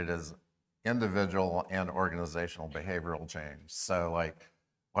what's needed is individual and organizational behavioral change. So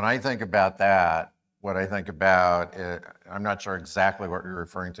when I think about that, what I think about, I'm not sure exactly what you're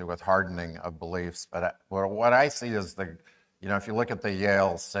referring to with hardening of beliefs, but what I see is if you look at the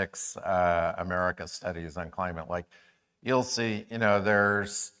Yale 6 America studies on climate, you'll see,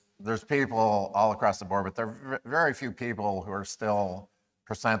 there's people all across the board, but there are very few people who are still,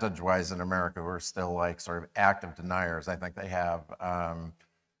 percentage-wise in America, who are still sort of active deniers. I think they have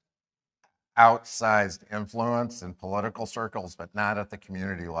outsized influence in political circles, but not at the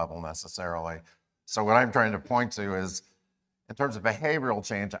community level necessarily. So what I'm trying to point to is, in terms of behavioral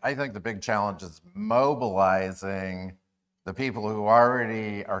change, I think the big challenge is mobilizing the people who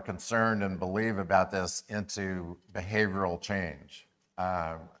already are concerned and believe about this into behavioral change.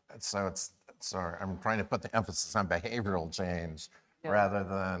 So I'm trying to put the emphasis on behavioral change rather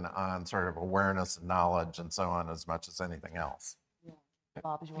than on sort of awareness and knowledge and so on as much as anything else.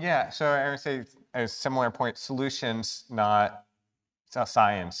 Bob, did you want Yeah, so I would say a similar point, solutions, not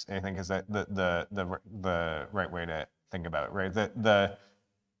science, I think is the right way to think about it, right? The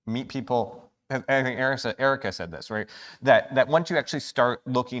meet people, I think Erica said this, right? That once you actually start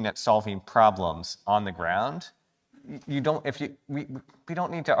looking at solving problems on the ground, we don't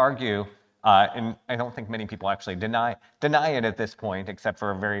need to argue, and I don't think many people actually deny it at this point, except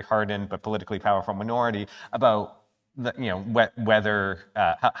for a very hardened but politically powerful minority, about whether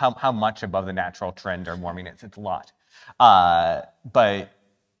how much above the natural trend our warming is. It's a lot, but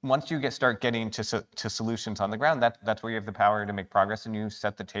once you start getting to solutions on the ground, that's where you have the power to make progress, and you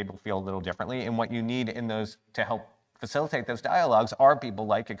set the table field a little differently. And what you need in those to help facilitate those dialogues are people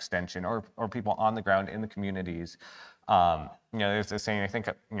like Extension or people on the ground in the communities. There's this saying, I think,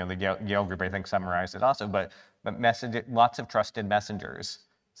 the Yale group, I think, summarized it also, but lots of trusted messengers.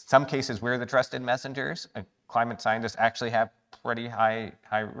 Some cases we're the trusted messengers. Climate scientists actually have pretty high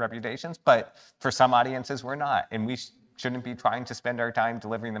reputations, but for some audiences we're not, and we shouldn't be trying to spend our time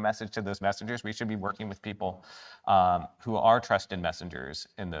delivering the message to those messengers. We should be working with people who are trusted messengers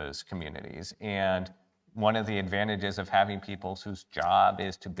in those communities. And one of the advantages of having people whose job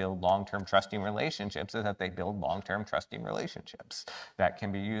is to build long-term trusting relationships is that they build long-term trusting relationships that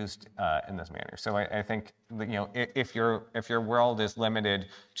can be used in this manner. So I think that, if your world is limited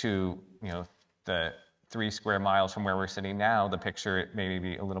to the 3 square miles from where we're sitting now, the picture may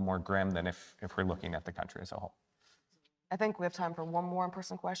be a little more grim than if we're looking at the country as a whole. I think we have time for one more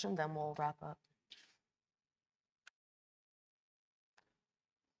in-person question, then we'll wrap up.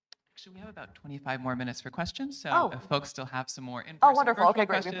 Actually, we have about 25 more minutes for questions, so Oh. if folks still have some more in-person Oh, wonderful. virtual Okay,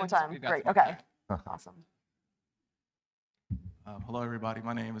 great. We have more questions, time. we've got Great. some more Okay. time. Awesome. Hello, everybody.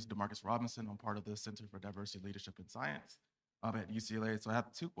 My name is DeMarcus Robinson. I'm part of the Center for Diversity, Leadership, and Science at UCLA. So I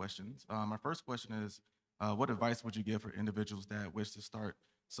have 2 questions. My first question is, what advice would you give for individuals that wish to start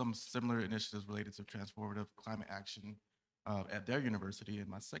some similar initiatives related to transformative climate action at their university? And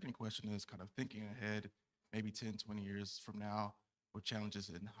my second question is kind of thinking ahead, maybe 10, 20 years from now, with challenges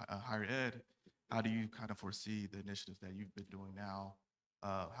in higher ed, how do you kind of foresee the initiatives that you've been doing now?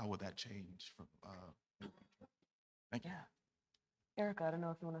 How would that change? Thank you. Yeah. Erica, I don't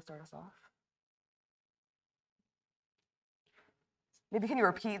know if you want to start us off. Maybe can you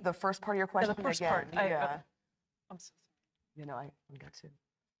repeat the first part of your question the first again? part. Yeah. I'm so I got to.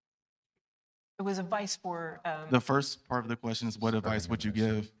 It was advice for. The first part of the question is, what advice would you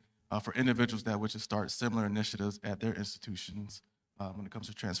give for individuals that wish to start similar initiatives at their institutions when it comes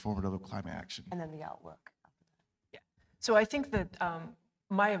to transformative climate action? And then the outlook. Yeah. So I think that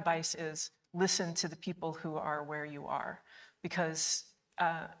my advice is listen to the people who are where you are, because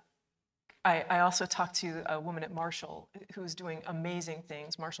I also talked to a woman at Marshall who's doing amazing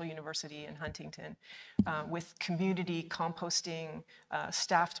things, Marshall University in Huntington, with community composting,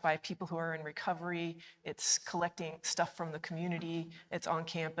 staffed by people who are in recovery. It's collecting stuff from the community. It's on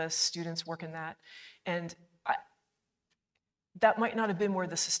campus. Students work in that. And that might not have been where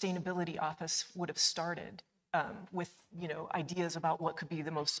the sustainability office would have started with ideas about what could be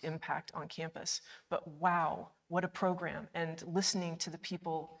the most impact on campus. But wow, what a program. And listening to the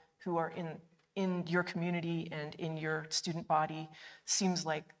people who are in your community and in your student body seems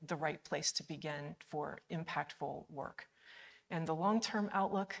like the right place to begin for impactful work. And the long-term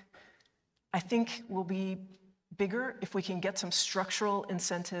outlook, I think, will be bigger if we can get some structural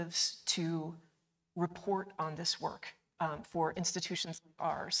incentives to report on this work for institutions like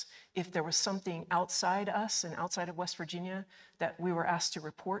ours. If there was something outside us and outside of West Virginia that we were asked to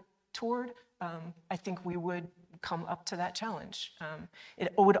report toward, I think we would come up to that challenge.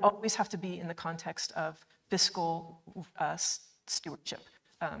 It would always have to be in the context of fiscal stewardship.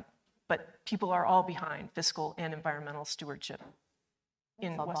 But people are all behind fiscal and environmental stewardship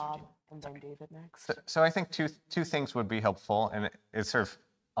in West Bob Virginia. and then David next. So I think two things would be helpful, and it's sort of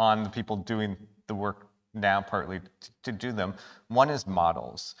on the people doing the work now partly to do them. One is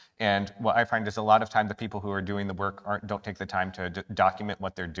models. And what I find is a lot of time the people who are doing the work don't take the time to document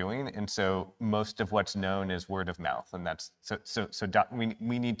what they're doing. And so most of what's known is word of mouth. And that's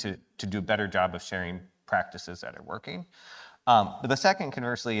we need to do a better job of sharing practices that are working. But the second,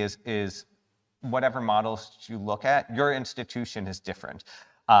 conversely, is whatever models you look at, your institution is different.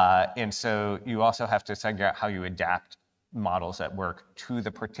 And so you also have to figure out how you adapt models at work to the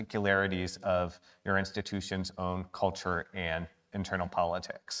particularities of your institution's own culture and internal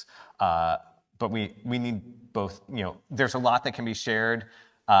politics. But we need both, there's a lot that can be shared,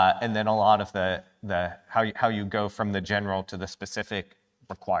 and then a lot of the how you go from the general to the specific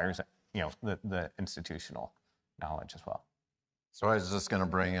requires, the institutional knowledge as well. So I was just going to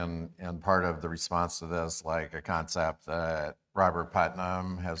bring in part of the response to this, like a concept that Robert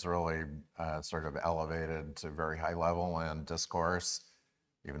Putnam has really sort of elevated to very high level in discourse,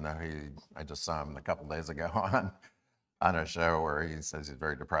 even though I just saw him a couple days ago on a show where he says he's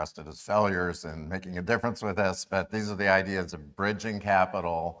very depressed at his failures and making a difference with this. But these are the ideas of bridging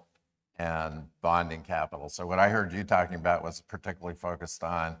capital and bonding capital. So what I heard you talking about was particularly focused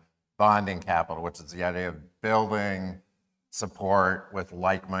on bonding capital, which is the idea of building support with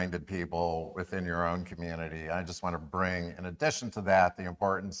like-minded people within your own community. I just want to bring, in addition to that, the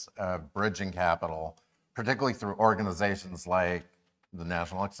importance of bridging capital, particularly through organizations like the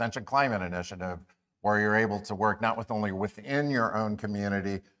National Extension Climate Initiative, where you're able to work not with only within your own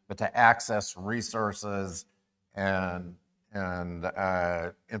community, but to access resources and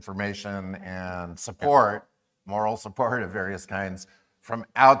information and support, moral support of various kinds, from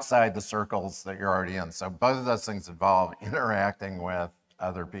outside the circles that you're already in. So both of those things involve interacting with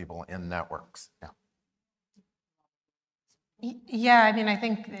other people in networks. Yeah, I mean, I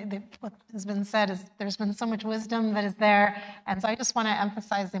think what has been said is there's been so much wisdom that is there. And so I just want to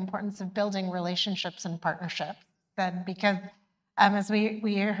emphasize the importance of building relationships and partnerships. Because as we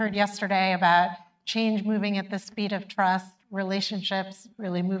heard yesterday about change moving at the speed of trust, relationships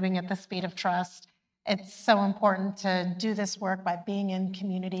really moving at the speed of trust, it's so important to do this work by being in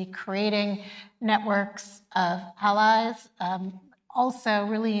community, creating networks of allies, also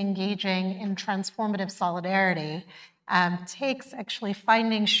really engaging in transformative solidarity. Takes actually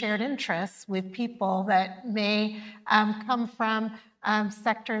finding shared interests with people that may come from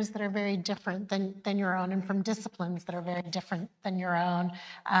sectors that are very different than your own, and from disciplines that are very different than your own,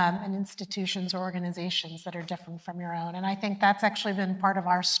 and institutions or organizations that are different from your own. And I think that's actually been part of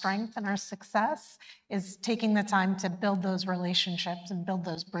our strength and our success, is taking the time to build those relationships and build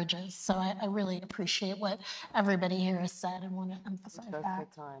those bridges. So I really appreciate what everybody here has said and want to emphasize that. That's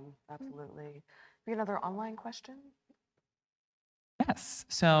good time, absolutely. We have another online question? Yes.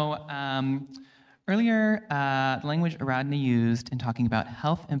 So earlier, the language Aradna used in talking about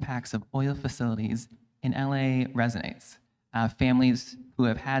health impacts of oil facilities in LA resonates. Families who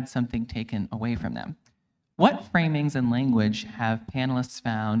have had something taken away from them. What framings and language have panelists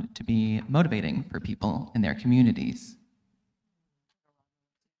found to be motivating for people in their communities?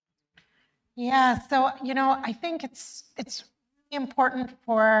 Yeah, so I think it's really important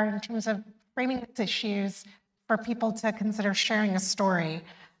in terms of framing these issues, for people to consider sharing a story,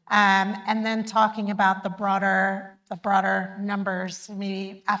 and then talking about the broader numbers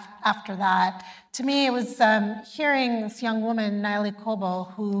maybe after that. To me, it was hearing this young woman, Niley Coble,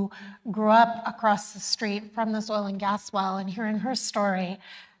 who grew up across the street from this oil and gas well, and hearing her story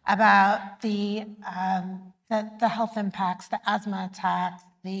about the health impacts, the asthma attacks,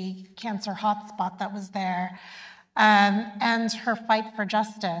 the cancer hotspot that was there, and her fight for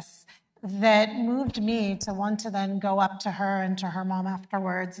justice, that moved me to want to then go up to her and to her mom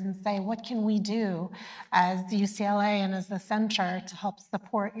afterwards and say, what can we do as UCLA and as the center to help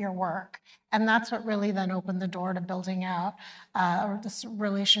support your work? And that's what really then opened the door to building out this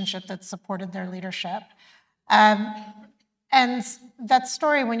relationship that supported their leadership. And that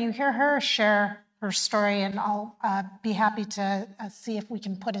story, when you hear her share her story, and I'll be happy to see if we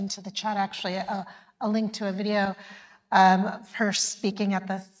can put into the chat actually a link to a video of her speaking at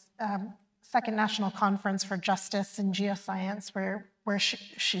this Second National Conference for Justice in Geoscience, where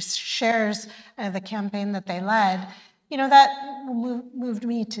she shares the campaign that they led. That moved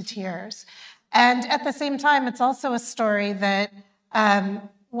me to tears. And at the same time, it's also a story that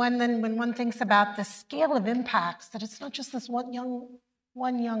when one thinks about the scale of impacts, that it's not just this one young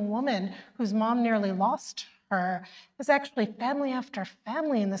woman whose mom nearly lost her. There's actually family after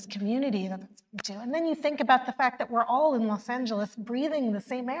family in this community that's to. And then you think about the fact that we're all in Los Angeles breathing the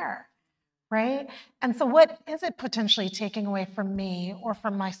same air, right? And so what is it potentially taking away from me or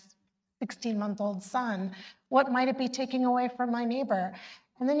from my 16-month-old son? What might it be taking away from my neighbor?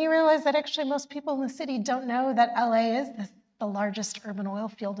 And then you realize that actually most people in the city don't know that LA is the largest urban oil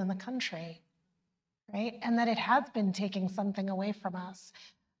field in the country, right? And that it has been taking something away from us.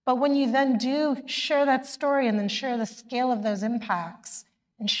 But when you then do share that story and then share the scale of those impacts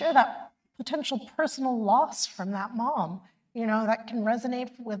and share that potential personal loss from that mom, that can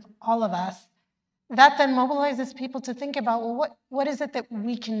resonate with all of us, that then mobilizes people to think about, well, what is it that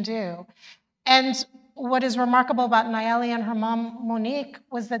we can do? And what is remarkable about Nayeli and her mom, Monique,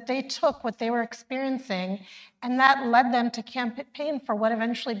 was that they took what they were experiencing, and that led them to campaign for what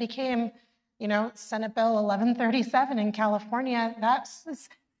eventually became, Senate Bill 1137 in California. That's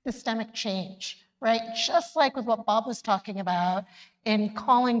systemic change, right? Just like with what Bob was talking about in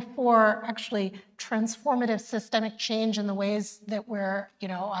calling for actually transformative systemic change in the ways that we're,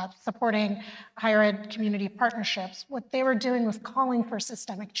 supporting higher ed community partnerships. What they were doing was calling for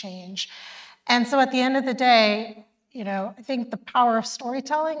systemic change. And so at the end of the day, I think the power of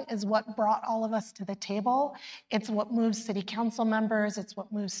storytelling is what brought all of us to the table. It's what moves city council members. It's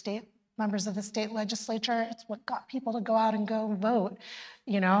what moves members of the state legislature. It's what got people to go out and go vote,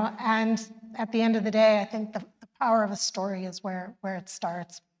 And at the end of the day, I think the power of a story is where it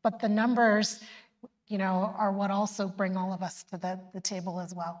starts. But the numbers, are what also bring all of us to the table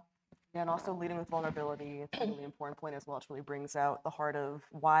as well. Yeah, and also leading with vulnerability, it's a really important point as well. It really brings out the heart of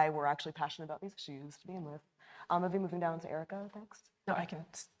why we're actually passionate about these issues to begin with. Moving down to Erica next. No, I can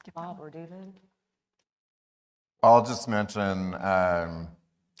skip Bob or David. I'll just mention,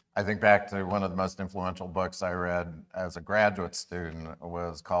 I think back to one of the most influential books I read as a graduate student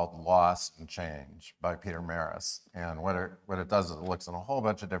was called Loss and Change by Peter Maris. And what it does is it looks in a whole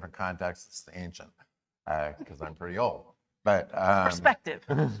bunch of different contexts. It's ancient, because I'm pretty old. But perspective.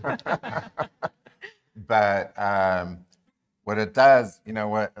 But what it does,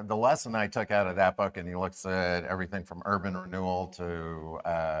 what the lesson I took out of that book, and he looks at everything from urban renewal to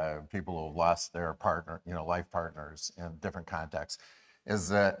people who have lost their partner, life partners in different contexts, is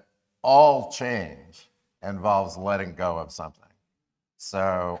that all change involves letting go of something.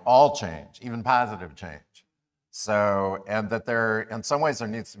 So all change, even positive change. So, and that in some ways there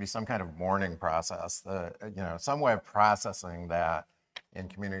needs to be some kind of mourning process, some way of processing that in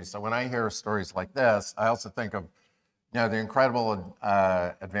communities. So when I hear stories like this, I also think of, the incredible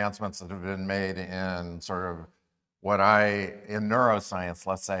advancements that have been made in sort of in neuroscience,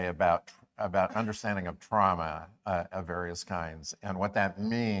 let's say, about understanding of trauma of various kinds and what that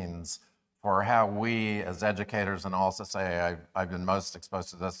means for how we as educators, and also say I've been most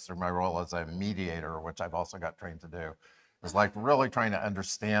exposed to this through my role as a mediator, which I've also got trained to do, is like really trying to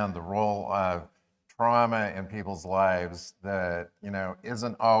understand the role of trauma in people's lives that,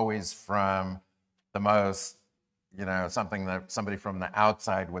 isn't always from the most, something that somebody from the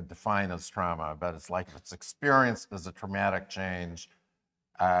outside would define as trauma, but it's like if it's experienced as a traumatic change,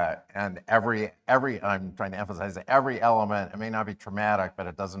 and I'm trying to emphasize that every element, it may not be traumatic, but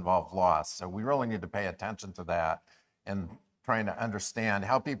it does involve loss. So we really need to pay attention to that and trying to understand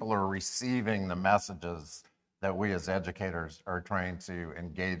how people are receiving the messages that we as educators are trying to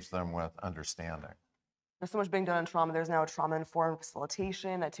engage them with understanding. There's so much being done in trauma. There's now a trauma-informed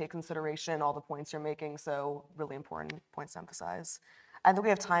facilitation that takes consideration all the points you're making, so really important points to emphasize. I think we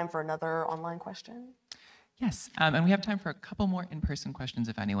have time for another online question. Yes, and we have time for a couple more in-person questions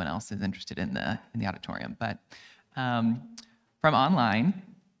if anyone else is interested in the auditorium. But from online,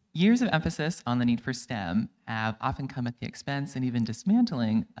 years of emphasis on the need for STEM have often come at the expense and even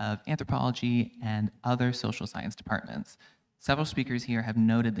dismantling of anthropology and other social science departments. Several speakers here have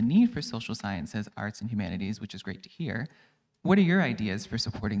noted the need for social sciences, arts, and humanities, which is great to hear. What are your ideas for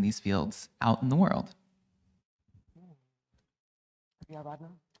supporting these fields out in the world? Yeah, Radna?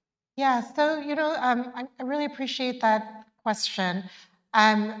 Yeah, so, I really appreciate that question.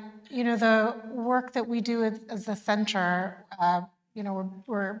 The work that we do as a center,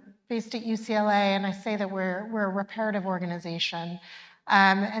 we're based at UCLA, and I say that we're a reparative organization.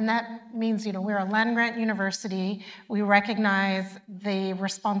 And that means, we're a land-grant university. We recognize the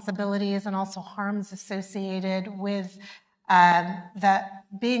responsibilities and also harms associated with that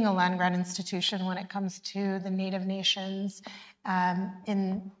being a land-grant institution when it comes to the Native nations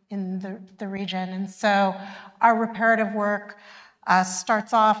in the region. And so our reparative work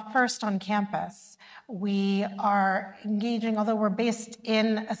starts off first on campus. We are engaging, although we're based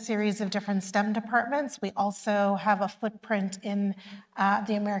in a series of different STEM departments, we also have a footprint in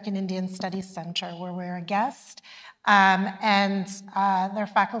the American Indian Studies Center where we're a guest. And their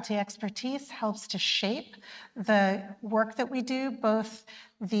faculty expertise helps to shape the work that we do, both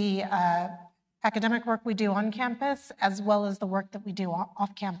the academic work we do on campus as well as the work that we do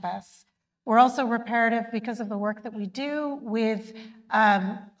off campus. We're also reparative because of the work that we do with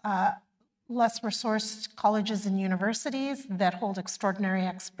less resourced colleges and universities that hold extraordinary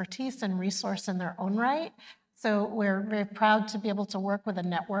expertise and resource in their own right. So we're very proud to be able to work with a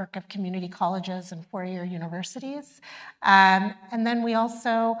network of community colleges and four-year universities. And then we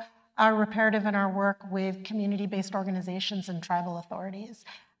also are reparative in our work with community-based organizations and tribal authorities.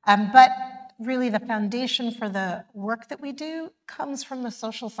 But really the foundation for the work that we do comes from the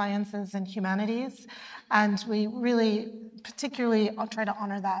social sciences and humanities. And we really particularly try to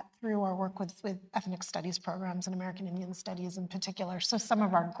honor that through our work with ethnic studies programs and American Indian studies in particular. So some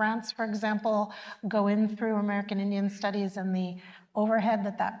of our grants, for example, go in through American Indian studies, and the overhead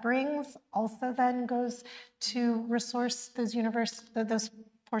that brings also then goes to resource those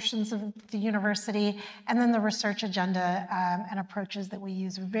portions of the university, and then the research agenda and approaches that we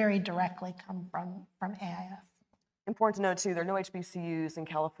use very directly come from AIS. Important to note too, there are no HBCUs in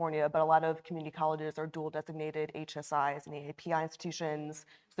California, but a lot of community colleges are dual designated HSIs and AAPI institutions.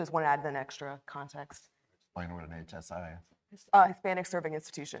 So just want to add an extra context. Explain what an HSI is. Hispanic Serving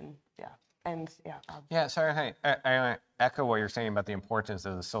Institution, yeah. And yeah. Yeah, sorry, I echo what you're saying about the importance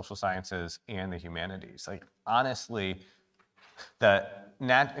of the social sciences and the humanities. Like, honestly,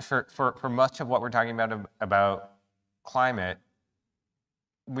 for much of what we're talking about climate,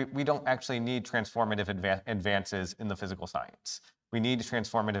 we don't actually need transformative advances in the physical science. We need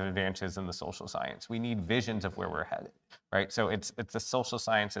transformative advances in the social science. We need visions of where we're headed, right? So it's the social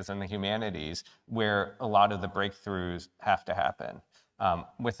sciences and the humanities where a lot of the breakthroughs have to happen.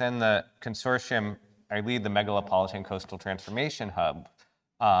 Within the consortium, I lead the Megalopolitan Coastal Transformation Hub,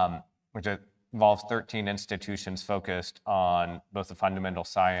 which involves 13 institutions focused on both the fundamental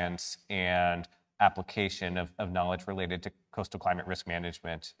science and application of knowledge related to coastal climate risk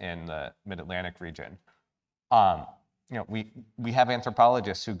management in the Mid-Atlantic region. We have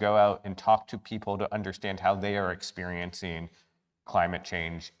anthropologists who go out and talk to people to understand how they are experiencing climate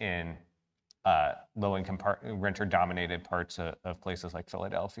change in low-income, renter-dominated parts of places like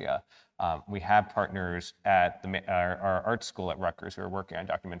Philadelphia. We have partners at our art school at Rutgers who are working on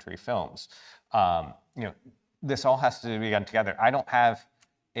documentary films. This all has to be done together. I don't have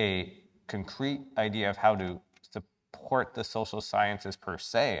a concrete idea of how to support the social sciences per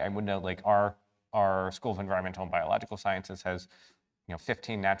se. I would know, like, our School of Environmental and Biological Sciences has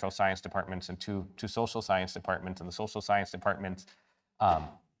 15 natural science departments and two social science departments, and the social science department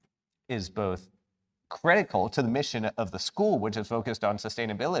is both critical to the mission of the school, which is focused on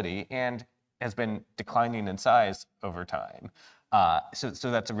sustainability and has been declining in size over time.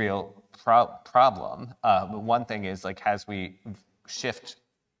 So that's a real problem. But one thing is, like, as we shift,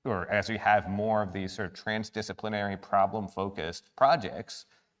 or as we have more of these sort of transdisciplinary problem-focused projects,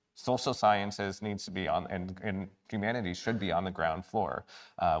 social sciences needs to be on, and humanities should be on the ground floor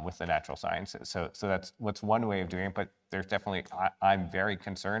with the natural sciences. So that's what's one way of doing it, but there's definitely, I'm very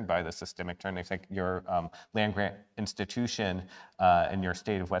concerned by the systemic trend. I think your land-grant institution in your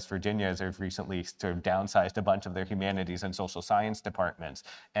state of West Virginia has recently sort of downsized a bunch of their humanities and social science departments,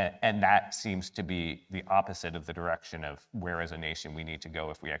 and that seems to be the opposite of the direction of where as a nation we need to go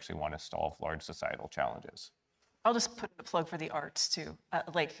if we actually want to solve large societal challenges. I'll just put a plug for the arts too.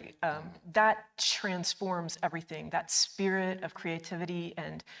 That transforms everything. That spirit of creativity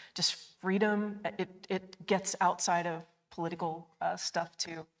and just freedom, it gets outside of political stuff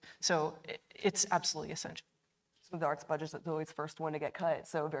too. So it's absolutely essential. So the arts budget is always the first one to get cut,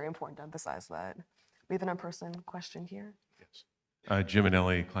 so very important to emphasize that. We have an in-person question here. Yes. Jim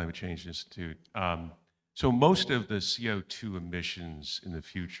Anelli, Climate Change Institute. So most of the CO2 emissions in the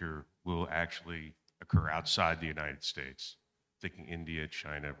future will actually occur outside the United States, thinking India,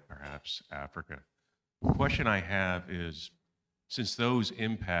 China, perhaps Africa. The question I have is, since those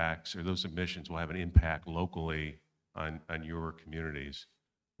impacts or those emissions will have an impact locally on your communities,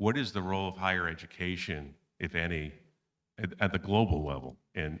 what is the role of higher education, if any, at the global level,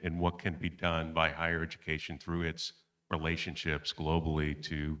 and what can be done by higher education through its relationships globally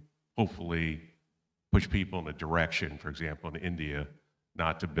to hopefully push people in a direction, for example, in India,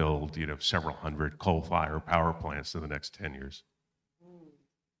 not to build, several hundred coal-fired power plants in the next 10 years.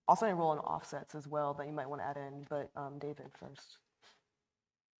 Also a role in offsets as well that you might want to add in, but David first.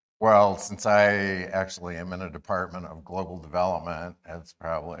 Well, since I actually am in a department of global development, it's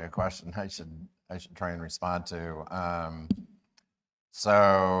probably a question I should try and respond to. I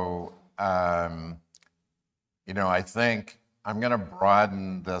think I'm going to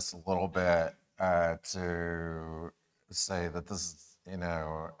broaden this a little bit to say that this is,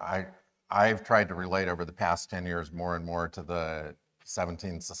 I've tried to relate over the past 10 years more and more to the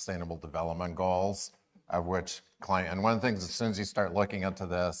 17 Sustainable Development Goals, of which and one of the things, as soon as you start looking into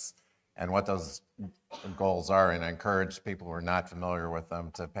this and what those goals are, and I encourage people who are not familiar with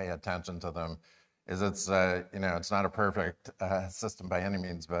them to pay attention to them, is it's not a perfect system by any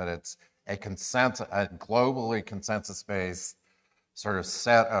means, but it's a globally consensus-based sort of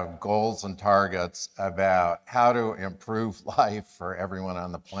set of goals and targets about how to improve life for everyone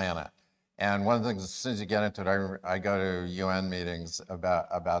on the planet. And one of the things, as soon as you get into it, I go to UN meetings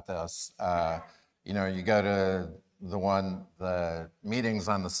about this. You go to the meetings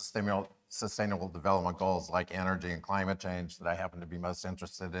on the sustainable development goals, like energy and climate change, that I happen to be most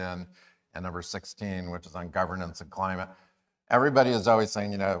interested in, and number 16, which is on governance and climate. Everybody is always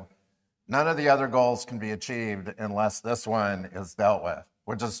saying, none of the other goals can be achieved unless this one is dealt with,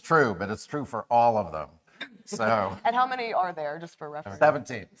 which is true, but it's true for all of them. So, And how many are there, just for reference?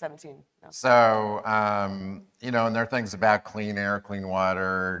 17. 17. No. So, you know, and there are things about clean air, clean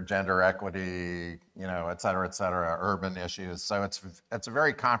water, gender equity, you know, et cetera, urban issues. So it's a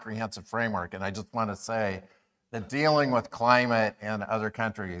very comprehensive framework. And I just want to say that dealing with climate in other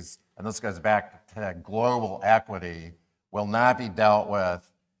countries, and this goes back to global equity, will not be dealt with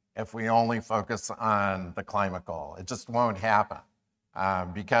if we only focus on the climate goal. It just won't happen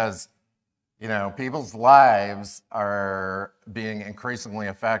because, you know, people's lives are being increasingly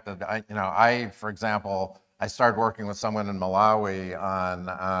affected. For example, I started working with someone in Malawi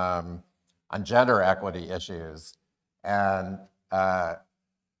on gender equity issues, and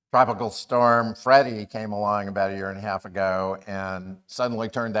Tropical Storm Freddie came along about a year and a half ago and suddenly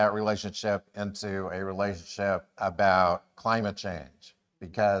turned that relationship into a relationship about climate change,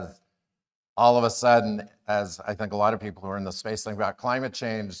 because all of a sudden, as I think a lot of people who are in the space think about climate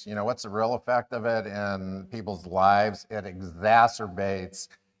change, you know, what's the real effect of it in people's lives? It exacerbates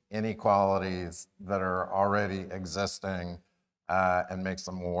inequalities that are already existing and makes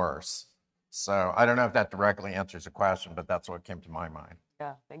them worse. So I don't know if that directly answers the question, but that's what came to my mind.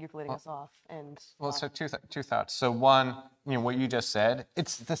 Yeah, thank you for leading us off. And Well, so two thoughts. So one, you know, what you just said,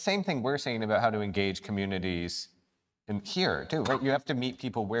 it's the same thing we're saying about how to engage communities in here too, right? You have to meet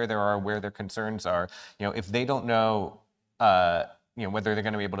people where their concerns are. You know, if they don't know, you know, whether they're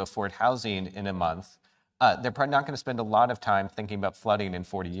going to be able to afford housing in a month, they're probably not going to spend a lot of time thinking about flooding in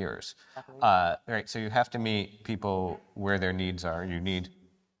 40 years. Right? So you have to meet people where their needs are. You need,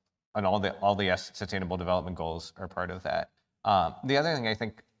 and all the sustainable development goals are part of that. The other thing, I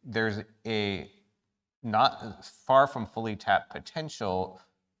think there's a not far from fully tapped potential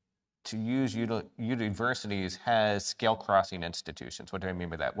to use universities as scale crossing institutions. What do I mean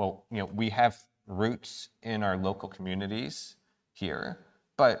by that? Well, you know, we have roots in our local communities here,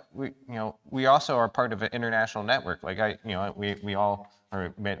 but we also are part of an international network. Like we all,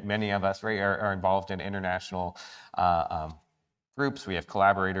 or many of us, right, are involved in international groups. We have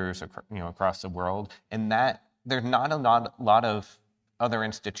collaborators, across the world, and that there's not a lot of other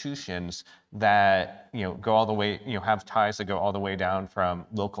institutions that go all the way, have ties that go all the way down from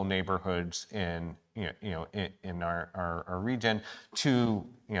local neighborhoods in our region to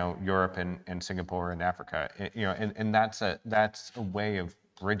Europe and Singapore and Africa. And that's a way of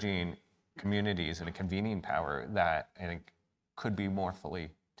bridging communities and a convening power that I think could be more fully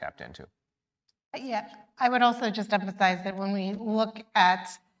tapped into. Yeah, I would also just emphasize that when we look at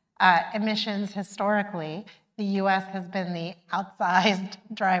emissions historically, the U.S. has been the outsized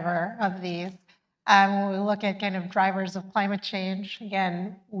driver of these. When we look at kind of drivers of climate change,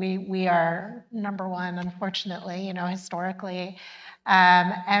 again, we are number one, unfortunately, historically.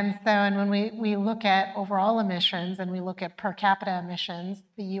 And when we look at overall emissions and we look at per capita emissions,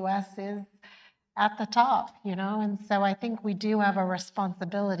 the U.S. is at the top, and so I think we do have a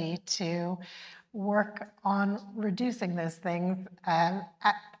responsibility to work on reducing those things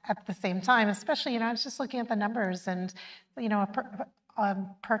at the same time, especially, I was just looking at the numbers and,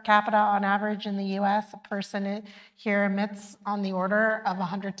 per capita on average in the U.S., a person here emits on the order of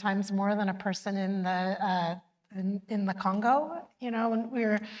 100 times more than a person in the Congo, and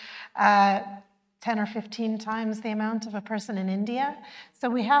we're 10 or 15 times the amount of a person in India. So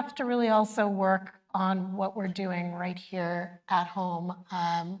we have to really also work on what we're doing right here at home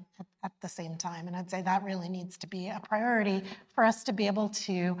at the same time. And I'd say that really needs to be a priority for us to be able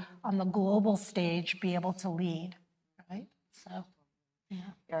to, on the global stage, be able to lead, right? So, yeah.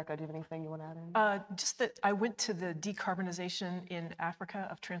 Erica, do you have anything you want to add in? Just that I went to the decarbonization in Africa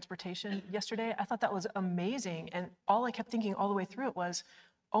of transportation yesterday. I thought that was amazing. And all I kept thinking all the way through it was,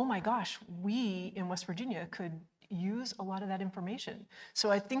 oh my gosh, we in West Virginia could use a lot of that information.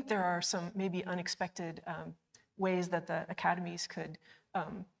 So I think there are some maybe unexpected ways that the academies could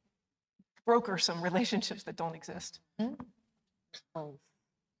broker some relationships that don't exist. Mm-hmm. All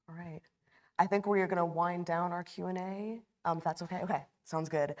right. I think we're going to wind down our Q&A, if that's okay. Okay, sounds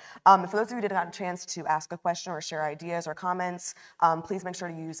good. For those of you who didn't have a chance to ask a question or share ideas or comments, please make sure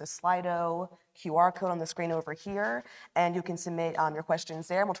to use the Slido QR code on the screen over here, and you can submit your questions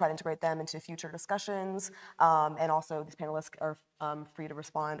there, and we'll try to integrate them into future discussions. And also, these panelists are free to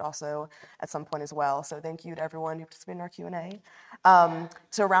respond also at some point as well. So thank you to everyone who participated in our Q&A.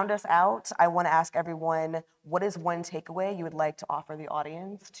 To round us out, I want to ask everyone, what is one takeaway you would like to offer the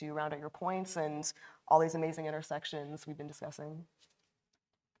audience to round out your points and all these amazing intersections we've been discussing?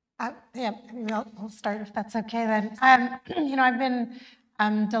 Yeah, maybe I'll start if that's okay then. I've been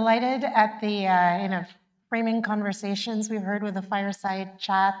delighted at the framing conversations we've heard with the fireside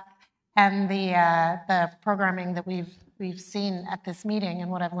chat and the programming that we've seen at this meeting,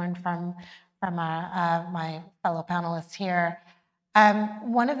 and what I've learned from my fellow panelists here.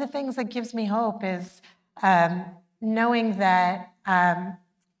 One of the things that gives me hope is knowing that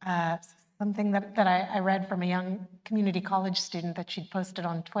something that I read from a young community college student that she'd posted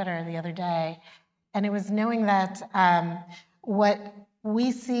on Twitter the other day, and it was knowing that what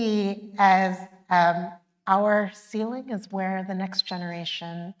we see as our ceiling is where the next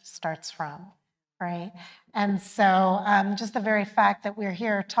generation starts from, right? And so just the very fact that we're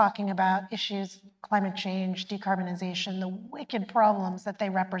here talking about issues, climate change, decarbonization, the wicked problems that they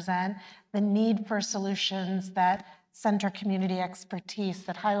represent, the need for solutions that center community expertise,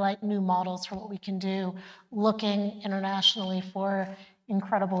 that highlight new models for what we can do, looking internationally for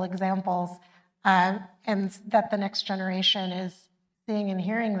incredible examples, and that the next generation is seeing and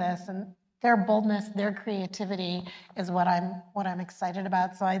hearing this, and their boldness, their creativity is what I'm excited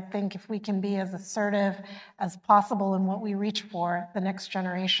about. So I think if we can be as assertive as possible in what we reach for, the next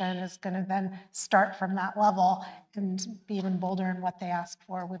generation is going to then start from that level and be even bolder in what they ask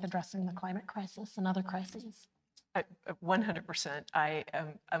for with addressing the climate crisis and other crises. 100%.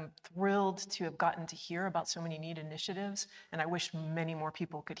 I'm thrilled to have gotten to hear about so many neat initiatives, and I wish many more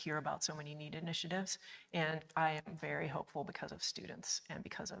people could hear about so many neat initiatives. And I am very hopeful because of students and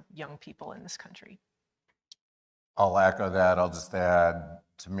because of young people in this country. I'll echo that. I'll just add,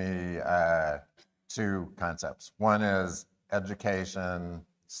 to me, two concepts. One is education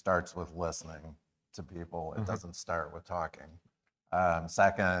starts with listening to people. It doesn't start with talking.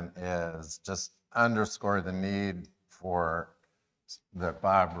 Second is just underscore the need for, that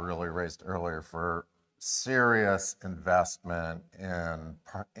Bob really raised earlier, for serious investment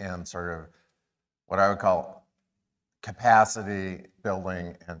in sort of what I would call capacity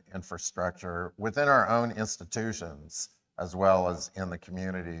building and infrastructure within our own institutions, as well as in the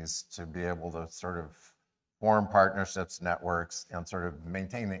communities, to be able to sort of form partnerships, networks, and sort of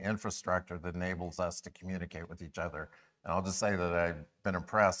maintain the infrastructure that enables us to communicate with each other. And I'll just say that I've been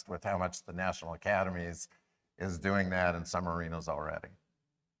impressed with how much the National Academies is doing that in some arenas already.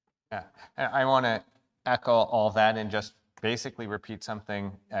 Yeah, I want to echo all that and just basically repeat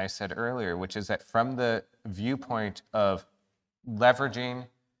something I said earlier, which is that from the viewpoint of leveraging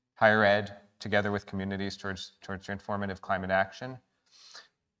higher ed together with communities towards transformative climate action,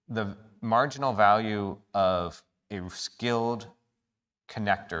 the marginal value of a skilled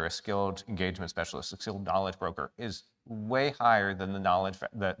connector, a skilled engagement specialist, a skilled knowledge broker is way higher than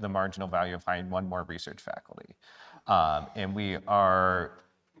the marginal value of hiring one more research faculty. And we are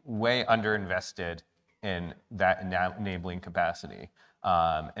way underinvested in that enabling capacity.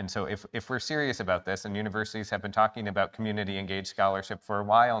 And so if we're serious about this, and universities have been talking about community engaged scholarship for a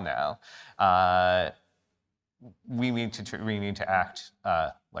while now, we need to act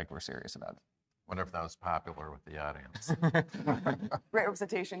like we're serious about it. Wonder if that was popular with the audience. Great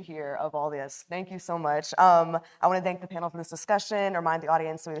representation here of all this. Thank you so much. I want to thank the panel for this discussion. Remind the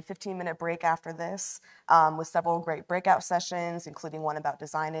audience we have a 15-minute break after this with several great breakout sessions, including one about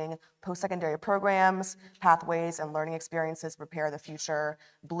designing post-secondary programs, pathways, and learning experiences to prepare the future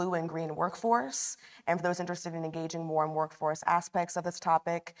blue and green workforce. And for those interested in engaging more in workforce aspects of this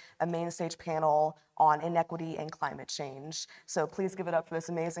topic, a main stage panel on inequity and climate change. So please give it up for this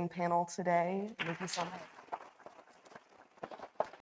amazing panel today. Thank you so much.